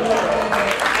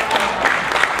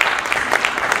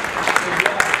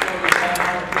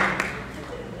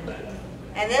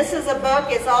 And this is a book,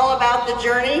 it's all about the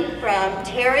journey from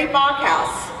Terry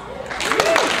Bachhaus.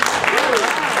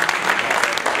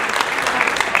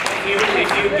 If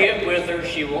you get with her,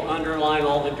 she will underline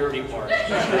all the dirty parts.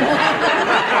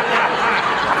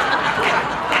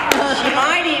 She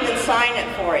might even sign it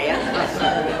for you.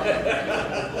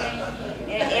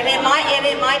 And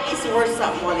it might be worth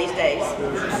something one of these days.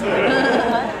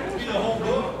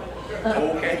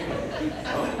 Okay.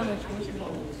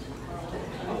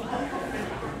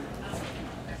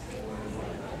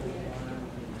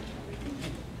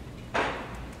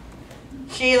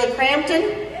 Sheila Crampton.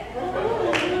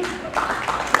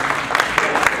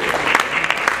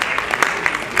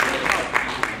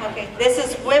 Okay, this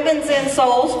is Women's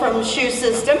Insoles from Shoe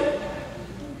System.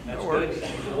 That's good.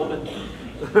 Woman.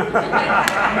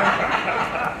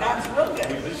 That's real good.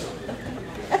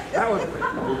 That was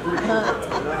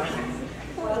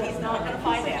Well, he's not going to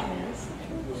find out.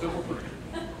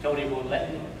 Tony won't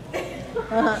let me.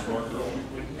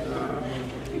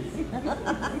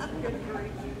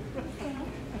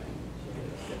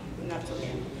 Not so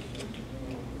bad.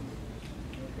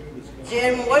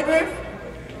 Jim Woodruff.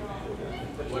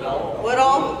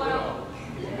 Woodall.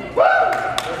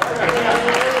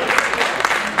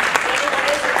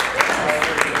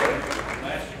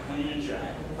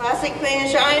 Classic Clean and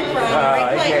Shine from Great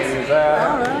Plains.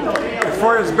 It's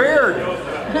for his beard.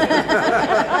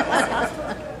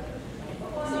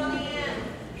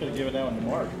 Should have given that one to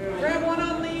Mark. Grab one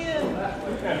on the end.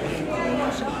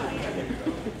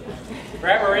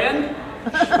 Grab her in.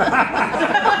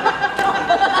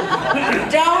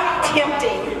 Don't tempt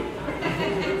him.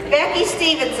 Becky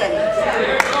Stevenson.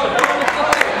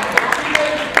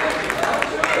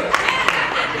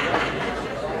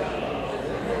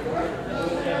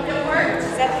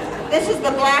 This is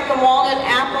the black and walnut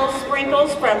apple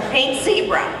sprinkles from Pink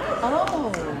Zebra.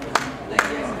 Oh.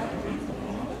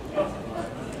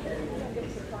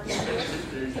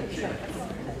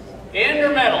 End or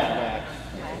middle?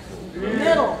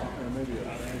 Middle.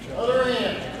 Other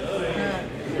end.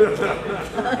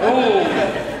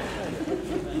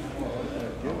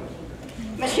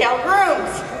 Michelle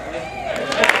Grooms.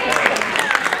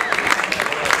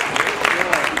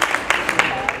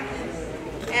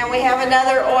 And we have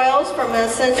another oils from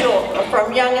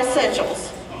Young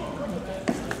Essentials.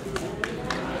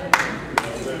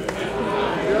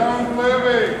 Young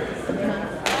Living.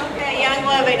 Okay, Young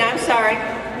Living, I'm sorry.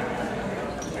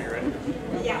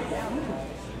 Yeah.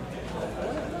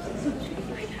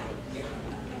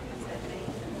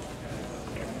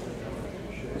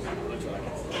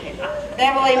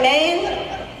 Beverly Mayon.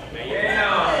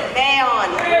 Mayon.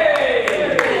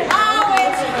 Oh,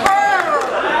 it's her.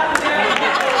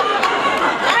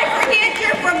 I forget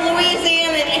you're from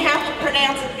Louisiana and you have to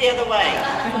pronounce it the other way.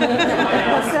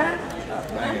 What's that?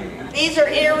 These are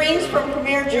earrings from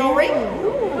Premier Jewelry.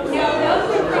 No,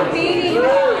 those are from Beatty.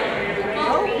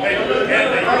 Oh,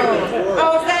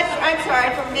 is that, I'm sorry,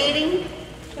 from Beatty?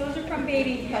 Those are from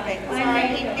Beatty. Okay, sorry,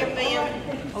 he can give me them.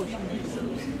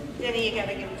 Denny, you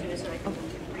gotta give them to me so I can.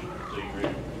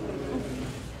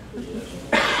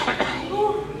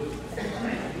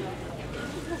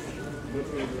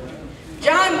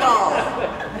 John Ball.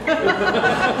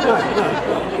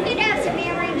 You got some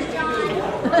earrings, John.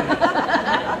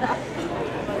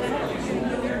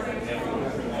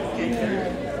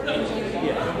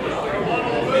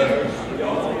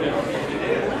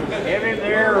 Give him the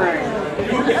earring.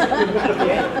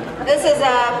 This is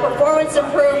a performance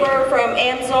improver from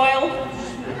Amsoil.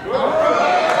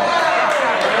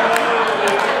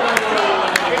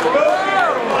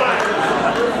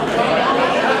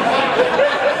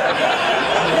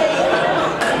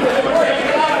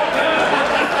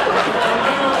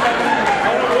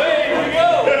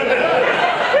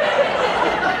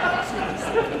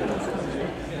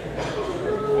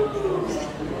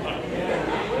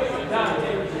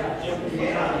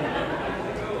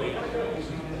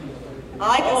 All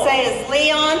I can say is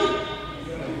Leon.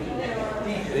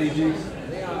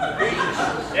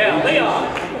 Yeah, Leon.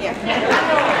 Yeah.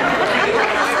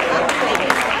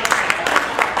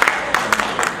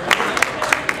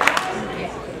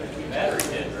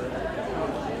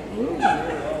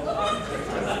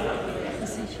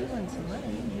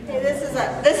 Hey,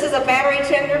 this is a battery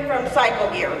tender from Cycle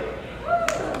Gear.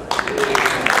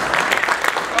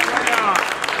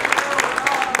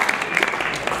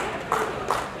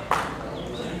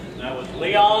 That was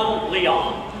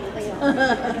Leon.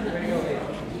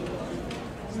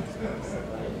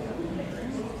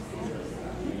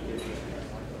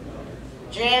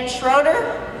 Jan Schroeder.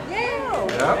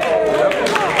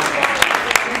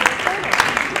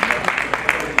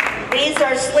 These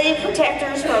are sleeve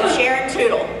protectors from Sharon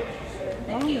Tootle.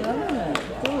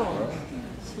 Cool.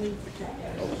 Sleep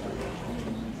protector.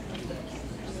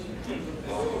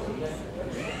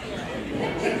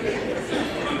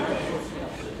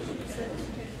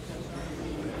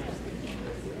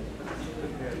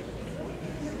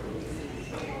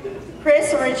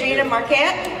 Chris and Regina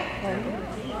Marquette.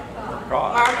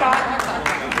 Marcotte.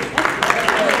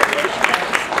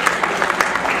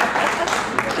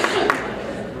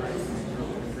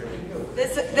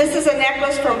 This is a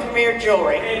necklace from Premier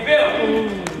Jewelry. Hey, Bill,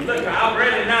 look, I'm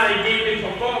ready now. He gave me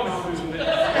performance movement.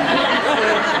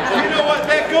 You know what?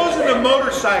 That goes in the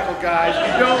motorcycle, guys.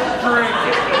 You don't drink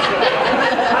it.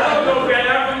 I don't know, man.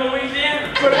 I'm from Louisiana.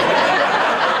 But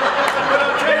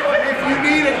I'll tell you what, if you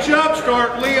need a jump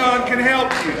start, Leon can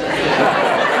help you.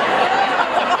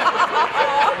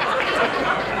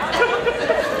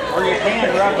 Or you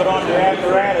can rub it on your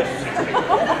apparatus.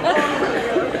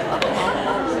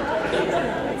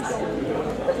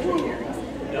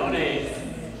 No name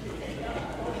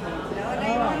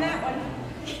on that one.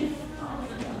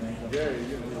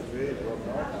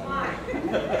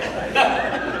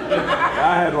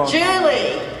 I had one.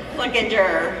 Julie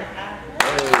Flickinger.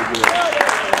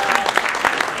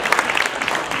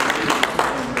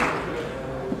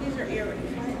 These are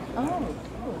earrings. Oh,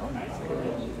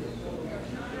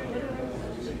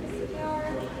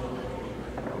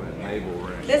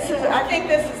 I think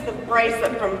this is the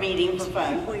bracelet from Beating for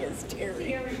Fun. Is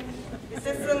Terry. Is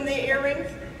this in the earrings?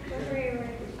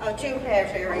 Oh, 2 pairs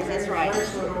of earrings, that's right.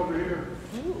 Bracelet over here.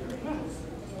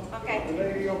 Okay. The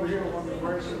lady over here wanted the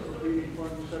bracelet for being fun.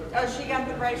 You said it. Oh, she got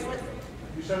the bracelet?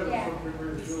 You said it was from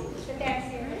Premier Jewelry.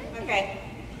 Okay.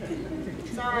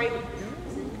 Sorry.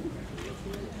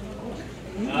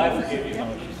 I forgive you.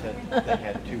 She said they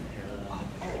had 2 pairs.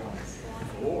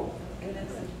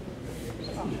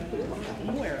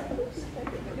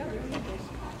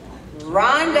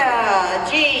 Rhonda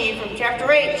G from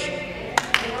Chapter H.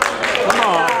 Come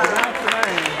on,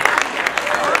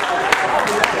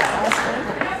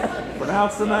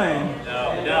 pronounce the name.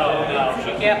 No.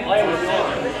 She can't play with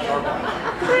scissors.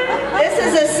 This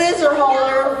is a scissor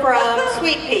holder from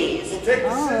Sweet Peas. Take the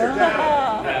scissors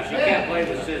out. No, she can't play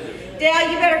with scissors. Dale,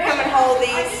 you better come and hold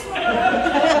these.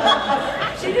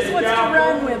 She just wants to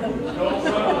run with them.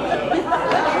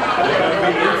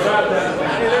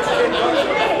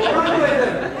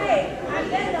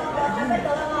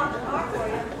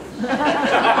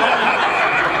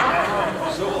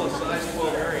 So will a size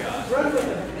 12 Marriott.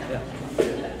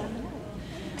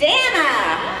 Dana.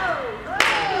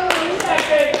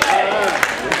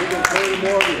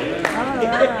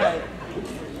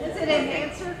 Is it an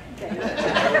answer?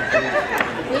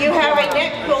 You have a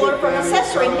neck cooler from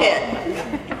Accessory Pit.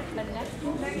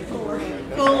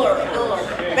 Cooler.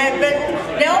 But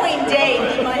no, we named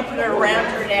Dave. He might put it around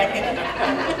her neck.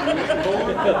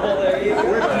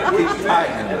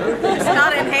 It's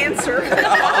not enhancer.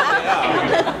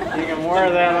 You can wear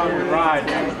that on your ride.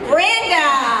 Brenda!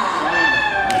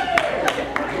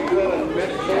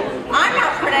 I'm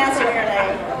not pronouncing your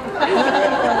name.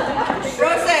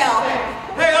 Roselle.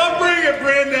 Hey, I'll bring it,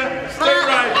 Brenda. Stay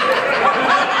right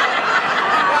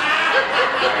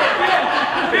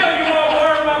Bill, you want to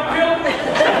wear my bill?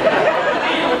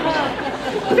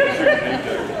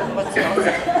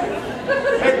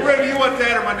 Hey, Brenda, you want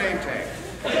that or my name tag?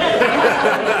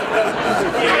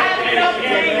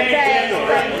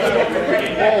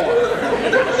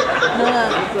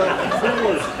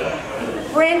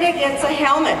 Brenda gets a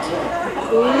helmet.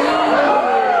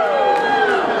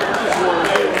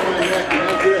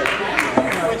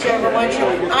 Whichever one you.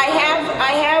 I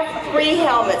have 3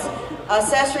 helmets.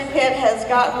 Accessory Pit has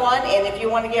got one, and if you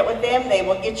want to get with them, they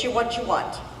will get you what you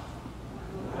want.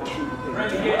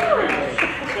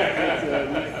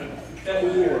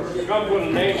 Come with a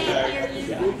name tag. She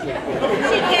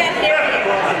can't hear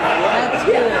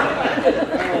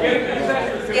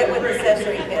you. Get with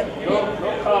Accessory Pit. No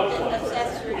conflict.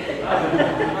 Accessory Pit.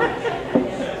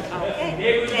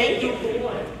 Okay, thank you.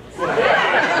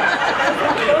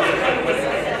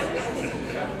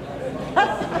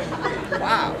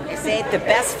 Wow, they saved the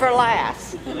best for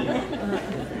last.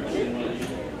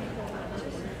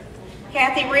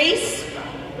 Kathy Reese.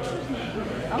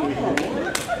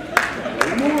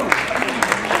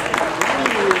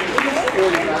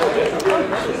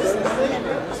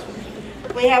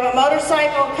 We have a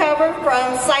motorcycle cover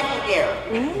from Cycle Gear.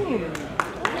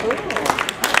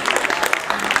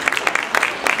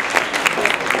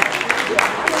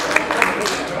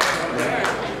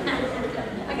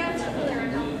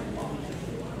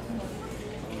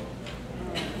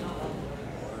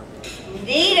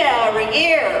 Nita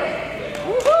Regier.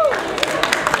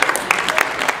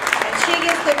 And she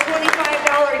gets the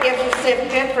 $25 gift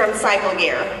certificate from Cycle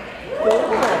Gear.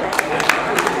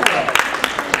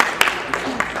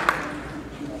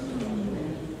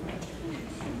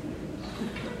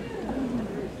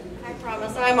 I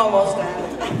promise I'm almost done.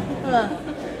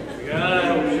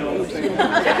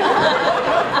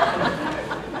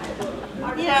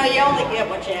 You know, you only get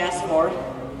what you ask for.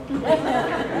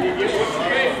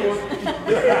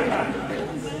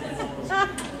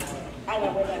 I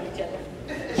know we love each other.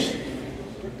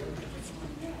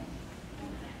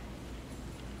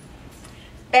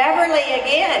 Beverly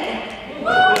again.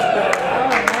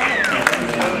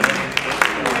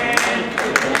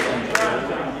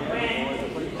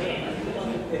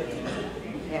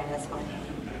 Yeah, that's fine.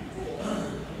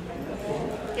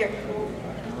 Here.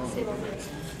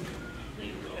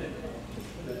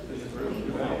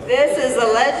 This is The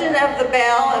Legend of the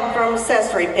Bell and from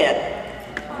Accessory Pit.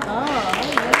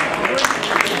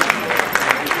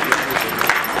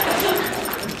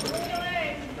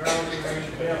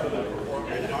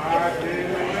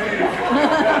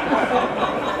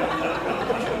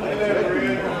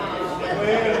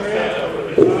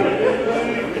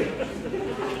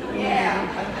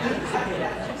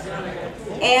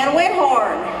 Ann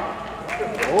Whithorn.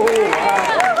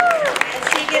 And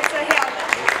she gets a helmet.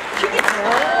 She gets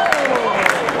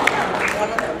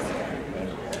one of those.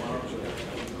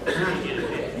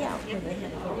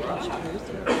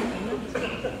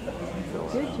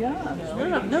 Good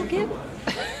job. No kidding.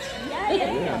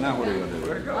 Yeah, now what are you going to do?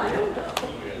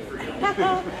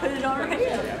 Put it on her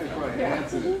head.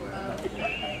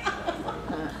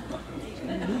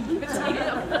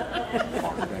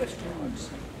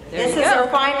 This is our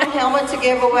final helmet to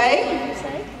give away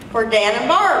for Dan and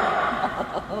Barb.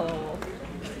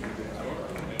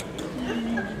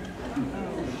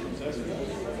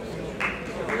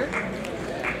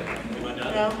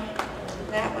 No,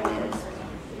 that one is.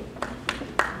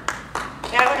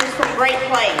 That one is from Great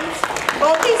Plains.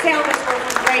 Both these helmets were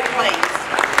from Great Plains.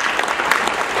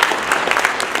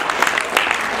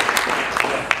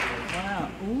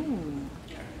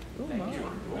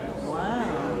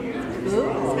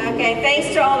 Okay, thanks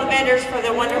to all the vendors for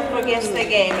the wonderful gifts they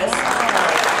gave us.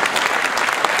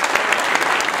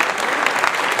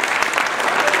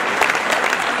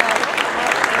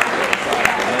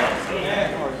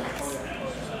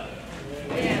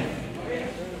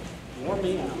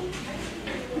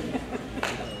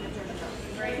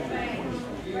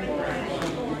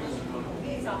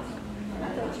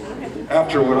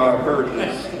 After what I've heard in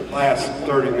this last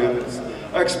 30 minutes,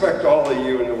 I expect all of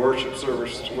you in the worship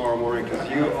service tomorrow morning because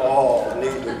you all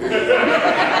need to be there.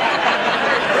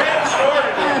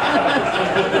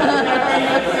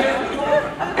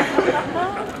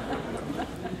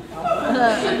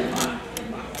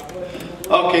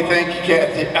 Okay, thank you,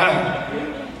 Kathy.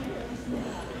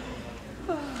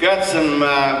 Got some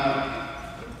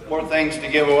more things to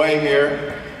give away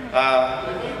here.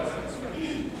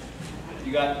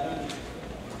 You got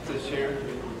this here?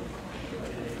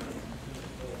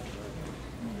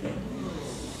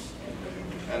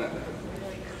 And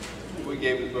we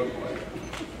gave the book away.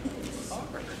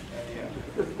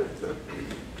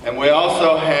 And we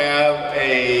also have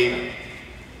a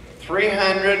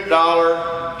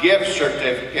 $300 gift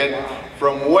certificate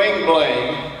from Wing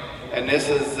Bling, and this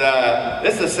is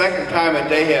the second time that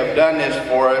they have done this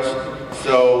for us.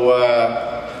 So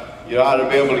you ought to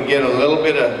be able to get a little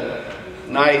bit of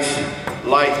nice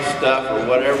light stuff or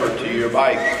whatever to your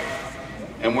bike.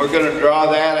 And we're going to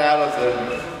draw that out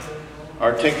of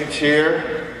our tickets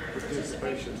here.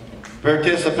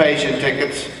 Participation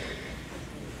tickets.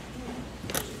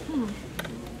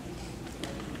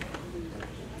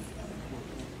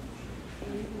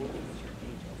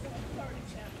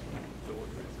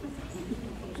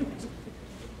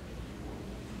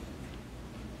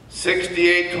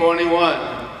 $68.21.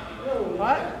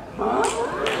 What?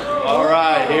 All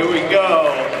right, here we go.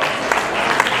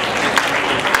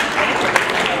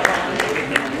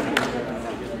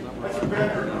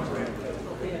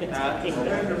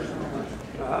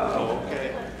 Oh, okay.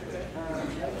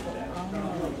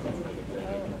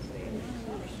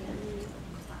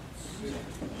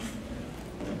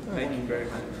 Thank you very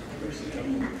much.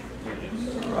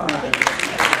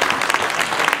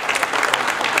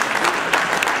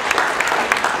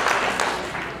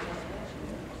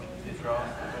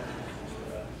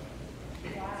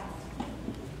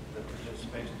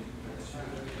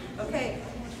 Okay.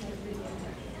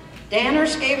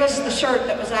 Danners gave us the shirt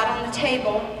that was out on the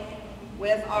table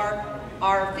with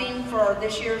our theme for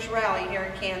this year's rally here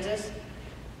in Kansas.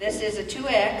 This is a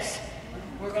 2X.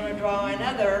 We're going to draw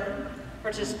another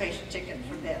participation ticket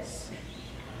for this.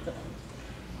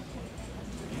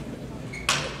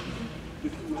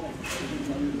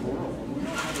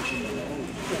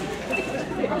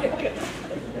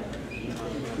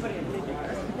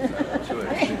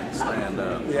 Stand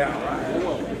up. Yeah, right.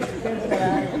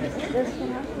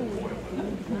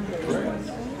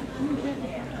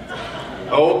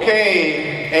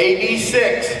 Okay,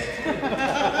 86.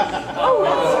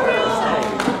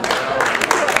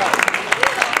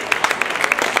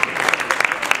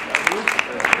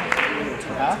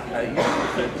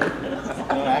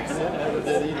 No accident, never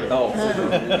did either. Oh.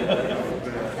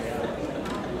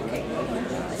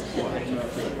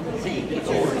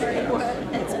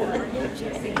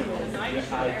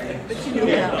 But you know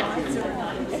how.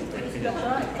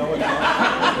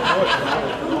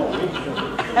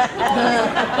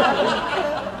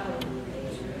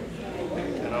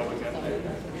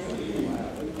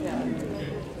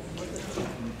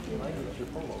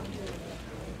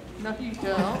 No, you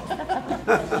don't.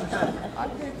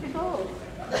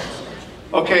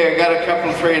 Okay, I got a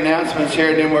couple of 3 announcements here,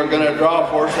 and then we're going to draw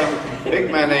for some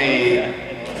big money.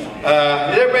 Is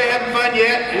everybody having fun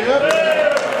yet? Yep.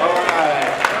 All right.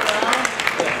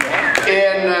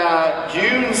 In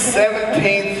June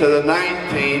 17th to the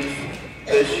 19th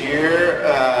this year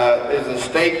is a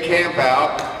state camp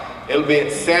out. It'll be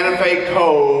at Santa Fe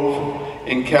Cove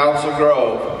in Council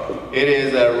Grove. It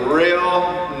is a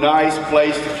real nice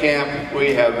place to camp.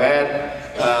 We have had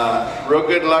real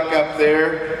good luck up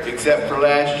there, except for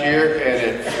last year, and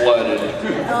it flooded.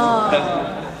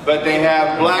 But they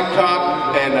have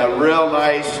blacktop and a real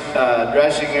nice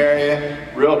dressing area.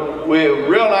 We have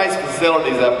real nice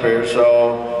facilities up here,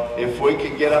 so if we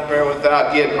can get up there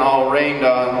without getting all rained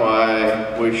on,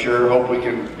 why, we sure hope you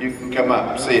can come up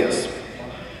and see us.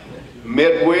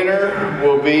 Midwinter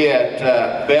will be at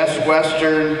Best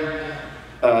Western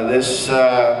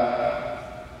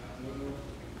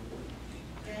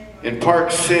in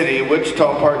Park City,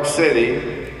 Wichita Park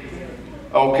City.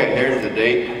 Okay, here's the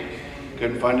date.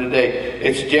 Couldn't find the date.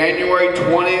 It's January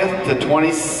 20th to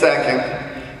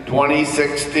 22nd,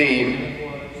 2016.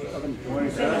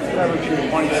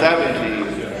 2017.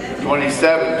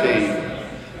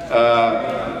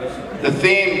 The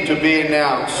theme to be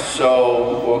announced,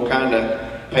 so we'll kind of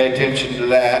pay attention to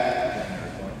that.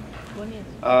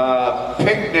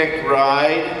 Picnic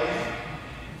ride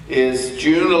is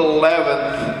June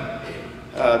 11th,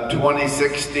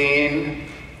 2016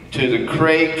 to the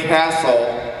Craig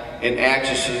Castle in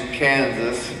Atchison,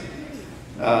 Kansas.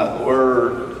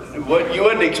 You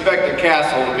wouldn't expect a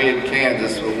castle to be in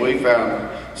Kansas, but we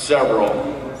found several.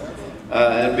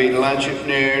 It'll be lunch at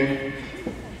noon.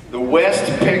 The West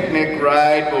Picnic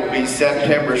Ride will be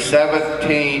September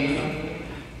 17th,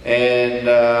 and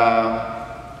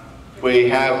We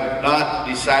have not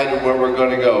decided where we're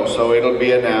going to go, so it'll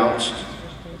be announced.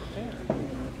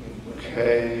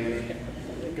 Okay.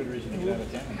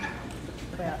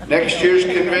 Next year's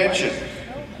convention.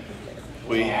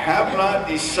 We have not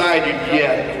decided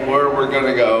yet where we're going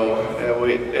to go.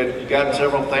 We've got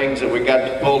several things that we got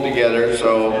to pull together,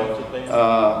 so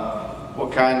we'll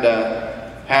kind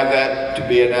of have that to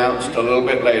be announced a little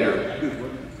bit later.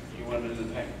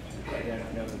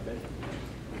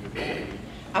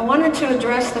 I wanted to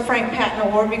address the Frank Patton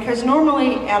Award because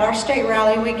normally at our state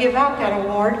rally we give out that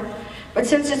award, but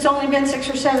since it's only been 6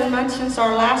 or 7 months since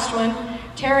our last one,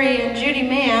 Terry and Judy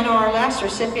Mann, our last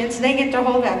recipients, they get to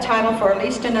hold that title for at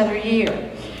least another year.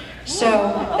 So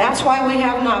that's why we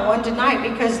have not one tonight,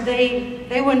 because they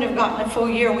wouldn't have gotten a full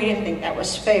year. We didn't think that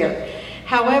was fair.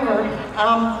 However,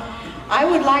 I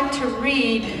would like to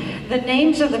read the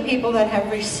names of the people that have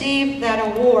received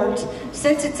that award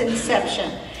since its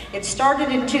inception. It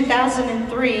started in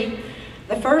 2003.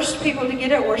 The first people to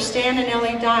get it were Stan and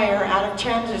Ellie Dyer out of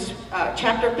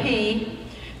Chapter P.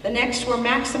 The next were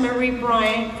Max and Marie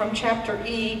Bryant from Chapter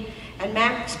E, and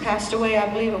Max passed away, I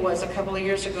believe it was, a couple of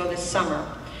years ago this summer.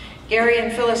 Gary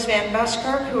and Phyllis Van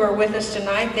Buskirk, who are with us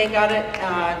tonight, they got it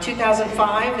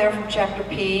 2005, they're from Chapter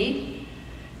P.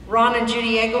 Ron and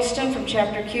Judy Eggleston from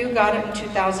Chapter Q got it in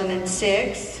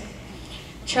 2006.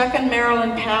 Chuck and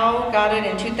Marilyn Powell got it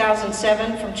in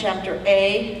 2007 from Chapter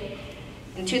A.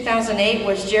 In 2008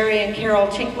 was Jerry and Carol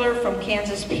Tinkler from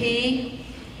Kansas P.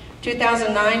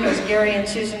 2009 was Gary and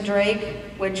Susan Drake,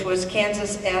 which was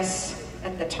Kansas S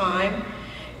at the time.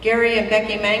 Gary and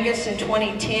Becky Mangus in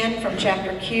 2010 from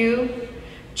Chapter Q.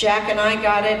 Jack and I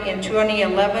got it in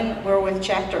 2011, we're with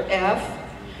Chapter F.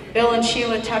 Bill and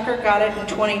Sheila Tucker got it in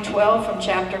 2012 from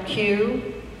Chapter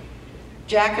Q.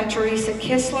 Jack and Teresa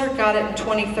Kistler got it in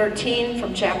 2013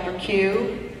 from Chapter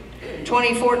Q.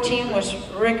 2014 was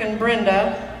Rick and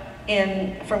Brenda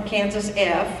from Kansas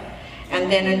F. And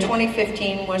then in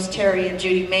 2015 was Terry and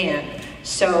Judy Mann.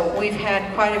 So we've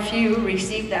had quite a few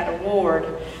receive that award.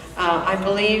 I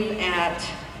believe at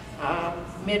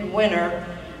midwinter,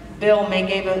 Bill may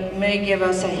give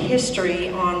us a history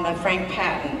on the Frank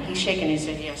Patton. He's shaking his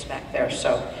head yes back there.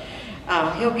 So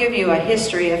he'll give you a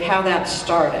history of how that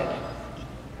started.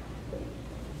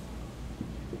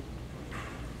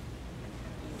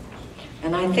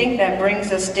 And I think that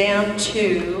brings us down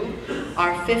to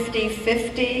our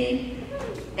 50-50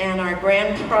 and our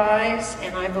grand prize,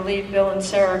 and I believe Bill and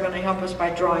Sarah are going to help us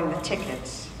by drawing the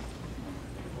tickets.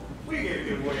 We get to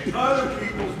give away other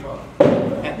people's money.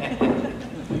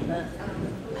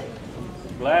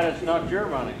 Glad it's not your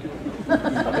money.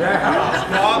 Yeah, it's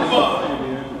not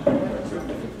mine.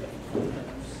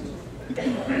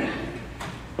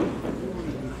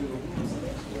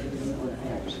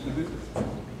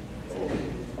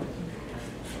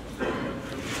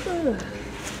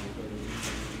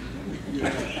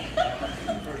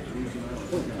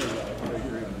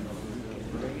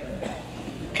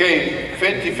 Okay,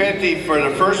 50-50 for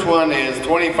the first one is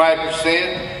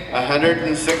 25%,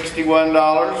 $161.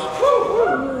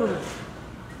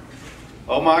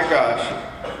 Oh my gosh.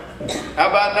 How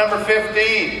about number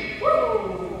 15?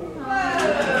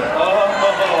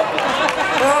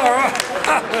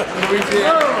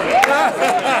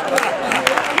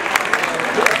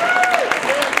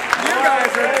 You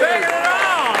guys are taking it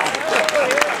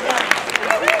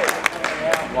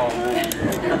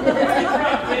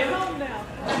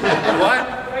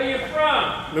What? Where are you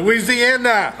from?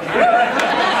 Louisiana.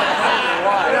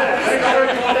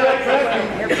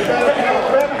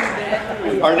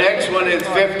 Our next one is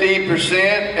 50%,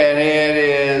 and it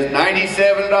is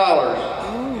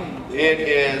 $97. It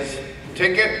is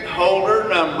ticket holder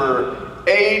number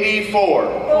 84.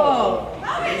 Oh.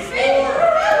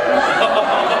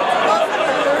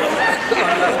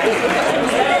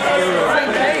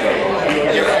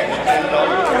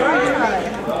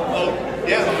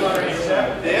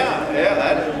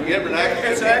 Give her an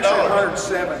extra It's actually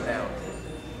 $107 now.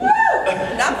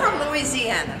 I'm from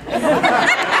Louisiana.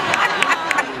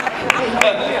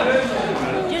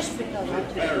 Just because I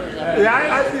took yours up.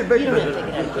 Yeah, I see a big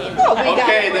difference.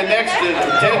 Okay, the next is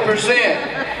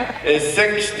 10% is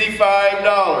 $65.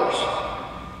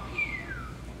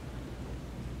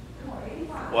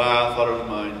 Wow, I thought it was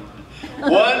mine.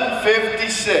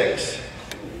 156.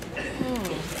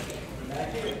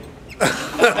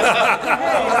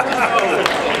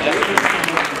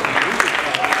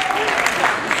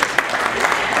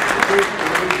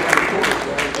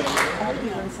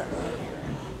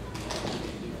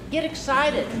 Get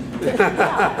excited.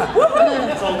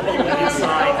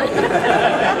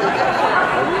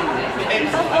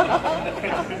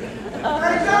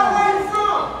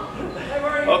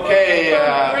 Okay,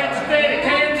 Great state of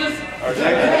Kansas. our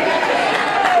next.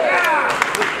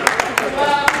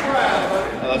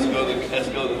 Let's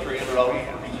go to the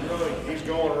 $300. He's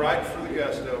going right for the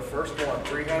gusto. First one,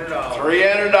 $300.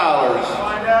 $300.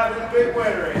 Find out who the big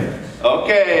winner is.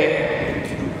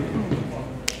 Okay.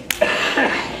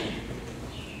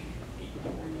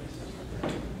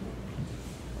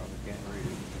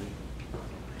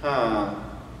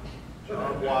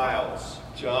 John Wiles.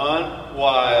 John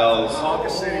Wiles. Ponca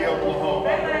City, Oklahoma.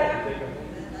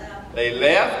 They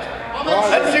left.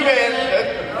 That's too bad.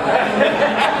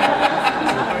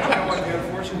 You know what the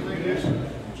unfortunate thing is?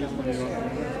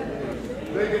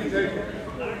 They can take it.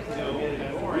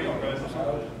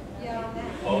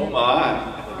 Oh my.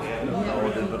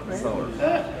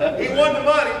 He won the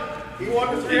money. He won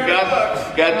the $300. You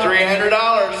got $300.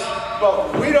 But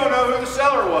we don't know who the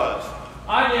seller was.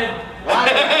 I did.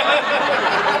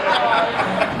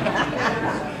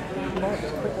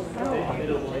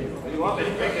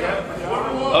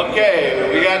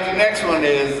 Okay, we got the next one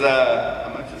is,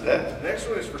 how much is that? Next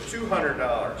one is for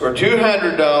 $200. For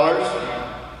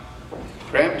 $200.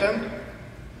 Crampton?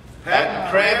 Pat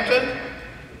Crampton?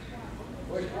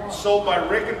 Sold by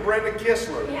Rick and Brenda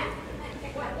Kistler. Yeah.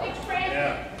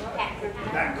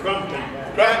 Pat Crumpton.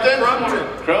 Crumpton? Crumpton.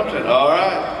 Crumpton, all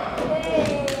right.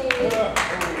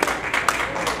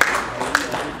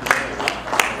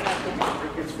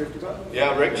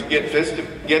 Yeah, Rick gets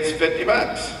 50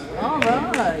 bucks. All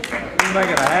right. He's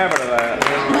making a habit of that.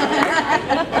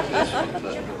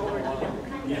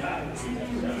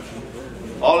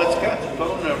 All it's got is a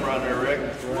phone number on there, Rick.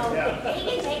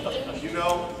 You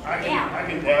know, I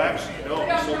can well, actually, you know,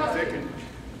 I'm so thick and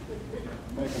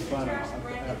Making fun of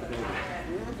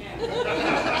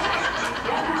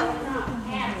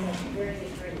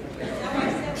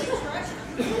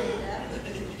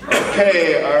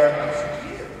Okay,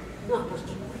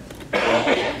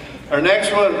 our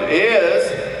next one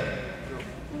is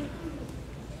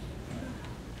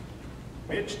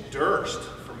Mitch Durst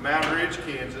from Mountain Ridge,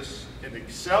 Kansas, and the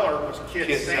seller was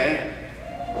Kit Sand.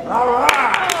 All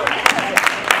right.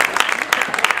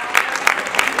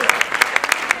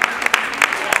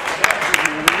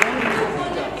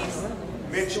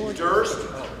 Mitch Durst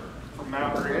from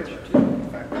Mountain Ridge. In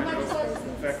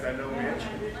fact, I know Mitch.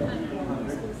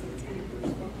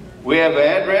 we have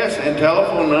address and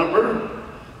telephone number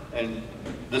and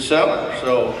the seller.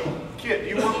 So, Kit, do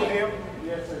you work with him?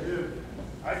 Yes, I do.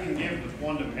 I can give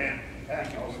one to Matt. I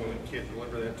can also let Kit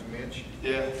deliver that to Mitch.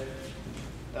 yeah,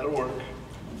 that'll work.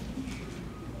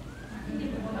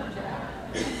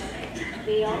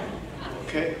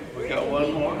 Okay, we got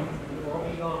one more.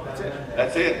 That's it.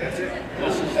 That's it.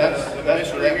 That's it. That's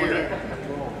for that one.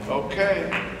 Okay.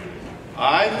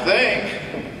 I think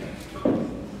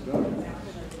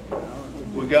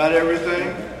we got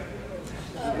everything.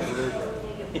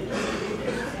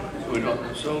 We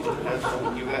don't, so that's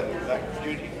what we give that back to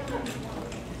Judy.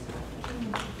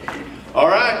 All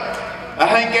right. I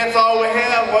think that's all we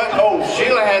have. What? Oh,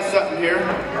 Sheila has something here.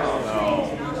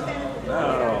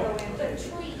 No.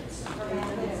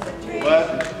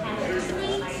 What?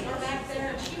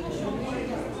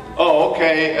 Oh,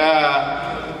 okay.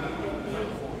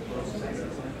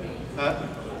 Huh?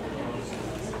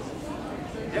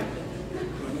 Yeah.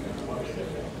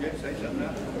 Yeah, say something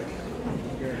now.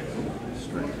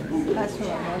 That's for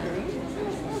margarita.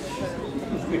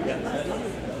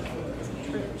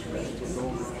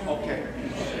 Okay.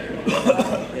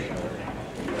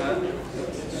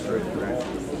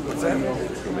 What's that?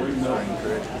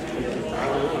 Okay.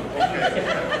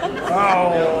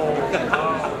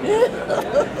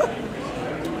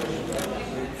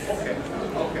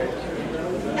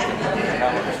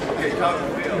 Okay, talk to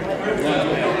Bill.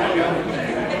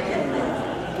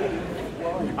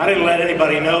 I didn't let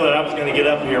anybody know that I was going to get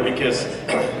up here because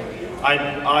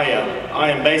I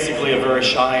am basically a very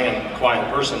shy and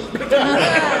quiet person.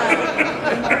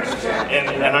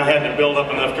 and I had to build up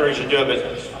enough courage to do it. But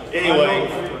anyway,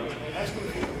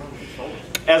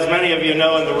 as many of you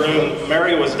know in the room,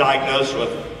 Mary was diagnosed with,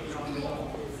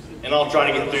 and I'll try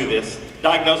to get through this,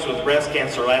 diagnosed with breast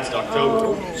cancer last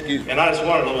October. And I just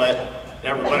wanted to let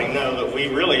everybody know that we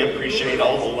really appreciate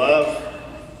all the love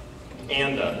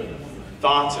and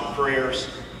thoughts and prayers.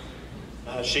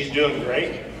 She's doing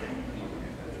great.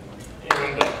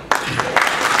 And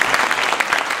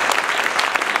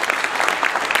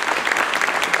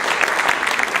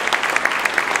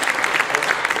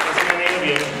as many of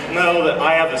you know, that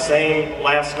I have the same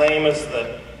last name as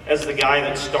the guy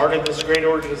that started this great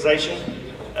organization.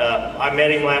 I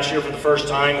met him last year for the first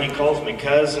time. He calls me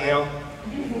cuz now.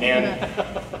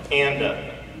 And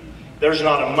there's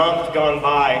not a month gone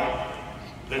by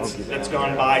that's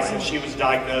gone by since she was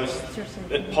diagnosed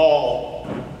that Paul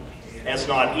has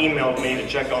not emailed me to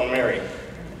check on Mary.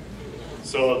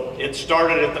 So it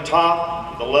started at the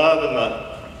top, the love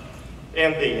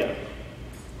and the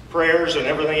prayers and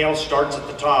everything else starts at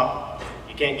the top.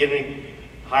 You can't get any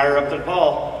higher up than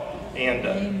Paul, and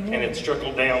it's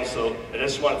trickled down. So I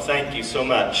just want to thank you so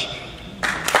much.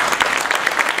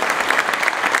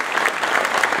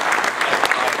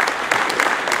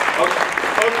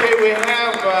 Okay, we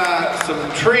have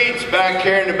some treats back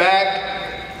here in the back.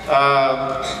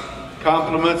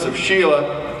 Compliments of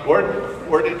Sheila.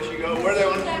 Where did she go? Where are they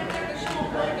on?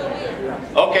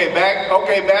 Okay,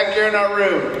 back here in our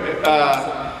room.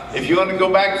 If you want to go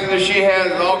back to the, she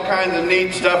has all kinds of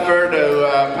neat stuff for her to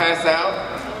pass out.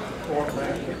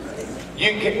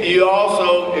 You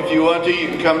also, if you want to, you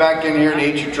can come back in here and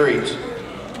eat your treats.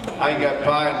 I got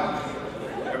pie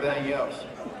and everything else.